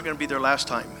it's not going to be their last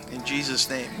time, in Jesus'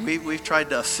 name. We've tried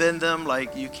to offend them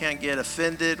like you can't get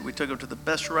offended. We took them to the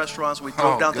best restaurants. We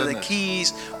drove down to the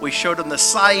Keys. We showed them the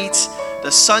sights,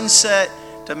 the sunset,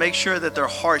 to make sure that their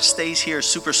heart stays here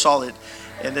super solid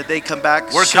and that they come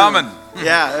back We're soon. coming.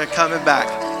 Yeah, they're coming back.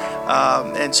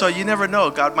 And so you never know.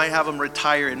 God might have them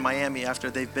retire in Miami after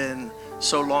they've been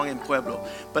so long in Pueblo.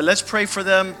 But let's pray for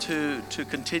them to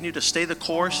continue to stay the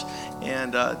course.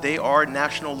 And they are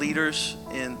national leaders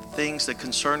in things that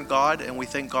concern God. And we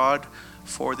thank God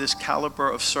for this caliber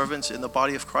of servants in the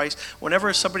body of Christ.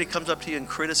 Whenever somebody comes up to you and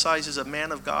criticizes a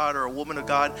man of God or a woman of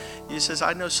God, he says,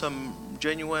 I know some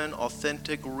genuine,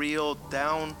 authentic, real,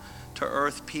 down to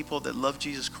earth people that love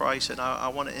Jesus Christ, and I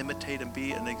want to imitate and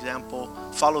be an example,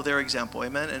 follow their example,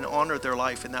 amen, and honor their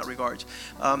life in that regards.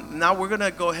 Now we're going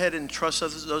to go ahead and trust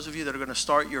those of you that are going to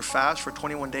start your fast for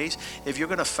 21 days. If you're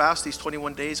going to fast these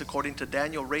 21 days according to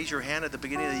Daniel, raise your hand at the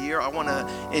beginning of the year. I want to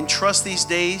entrust these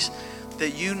days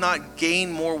that you not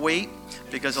gain more weight,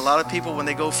 because a lot of people when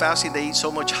they go fasting, they eat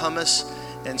so much hummus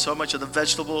and so much of the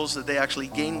vegetables that they actually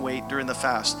gain weight during the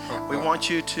fast. We want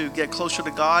you to get closer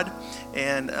to God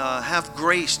and have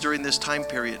grace during this time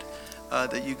period.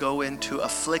 That you go into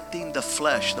afflicting the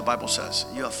flesh, the Bible says.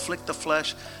 You afflict the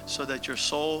flesh so that your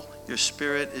soul, your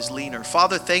spirit is leaner.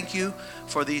 Father, thank you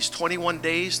for these 21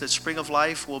 days that Spring of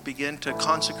Life will begin to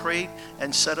consecrate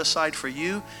and set aside for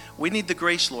you. We need the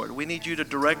grace, Lord. We need you to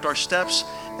direct our steps,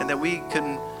 and that we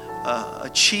can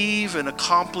achieve and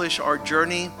accomplish our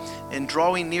journey in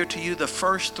drawing near to you the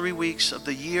first 3 weeks of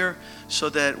the year, so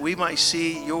that we might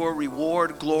see your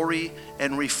reward, glory,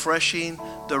 and refreshing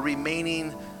the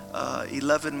remaining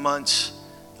 11 months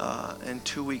and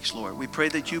 2 weeks, Lord. We pray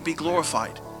that you be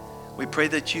glorified. We pray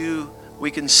that we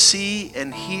can see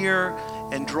and hear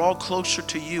and draw closer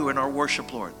to you in our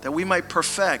worship, Lord. That we might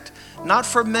perfect, not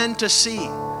for men to see,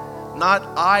 not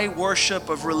eye worship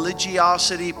of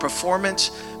religiosity,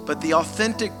 performance, but the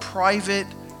authentic, private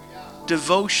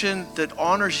devotion that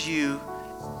honors you,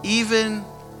 even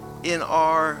in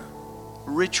our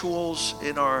rituals,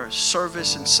 in our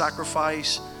service and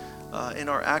sacrifice, in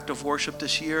our act of worship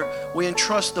this year. We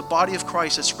entrust the body of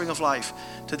Christ at Spring of Life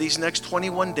to these next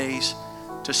 21 days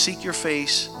to seek your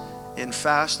face in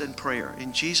fast and prayer.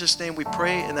 In Jesus' name we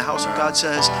pray, and the house of God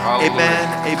says, Hallelujah.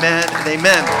 Amen, amen, and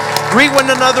amen. Greet one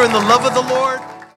another in the love of the Lord.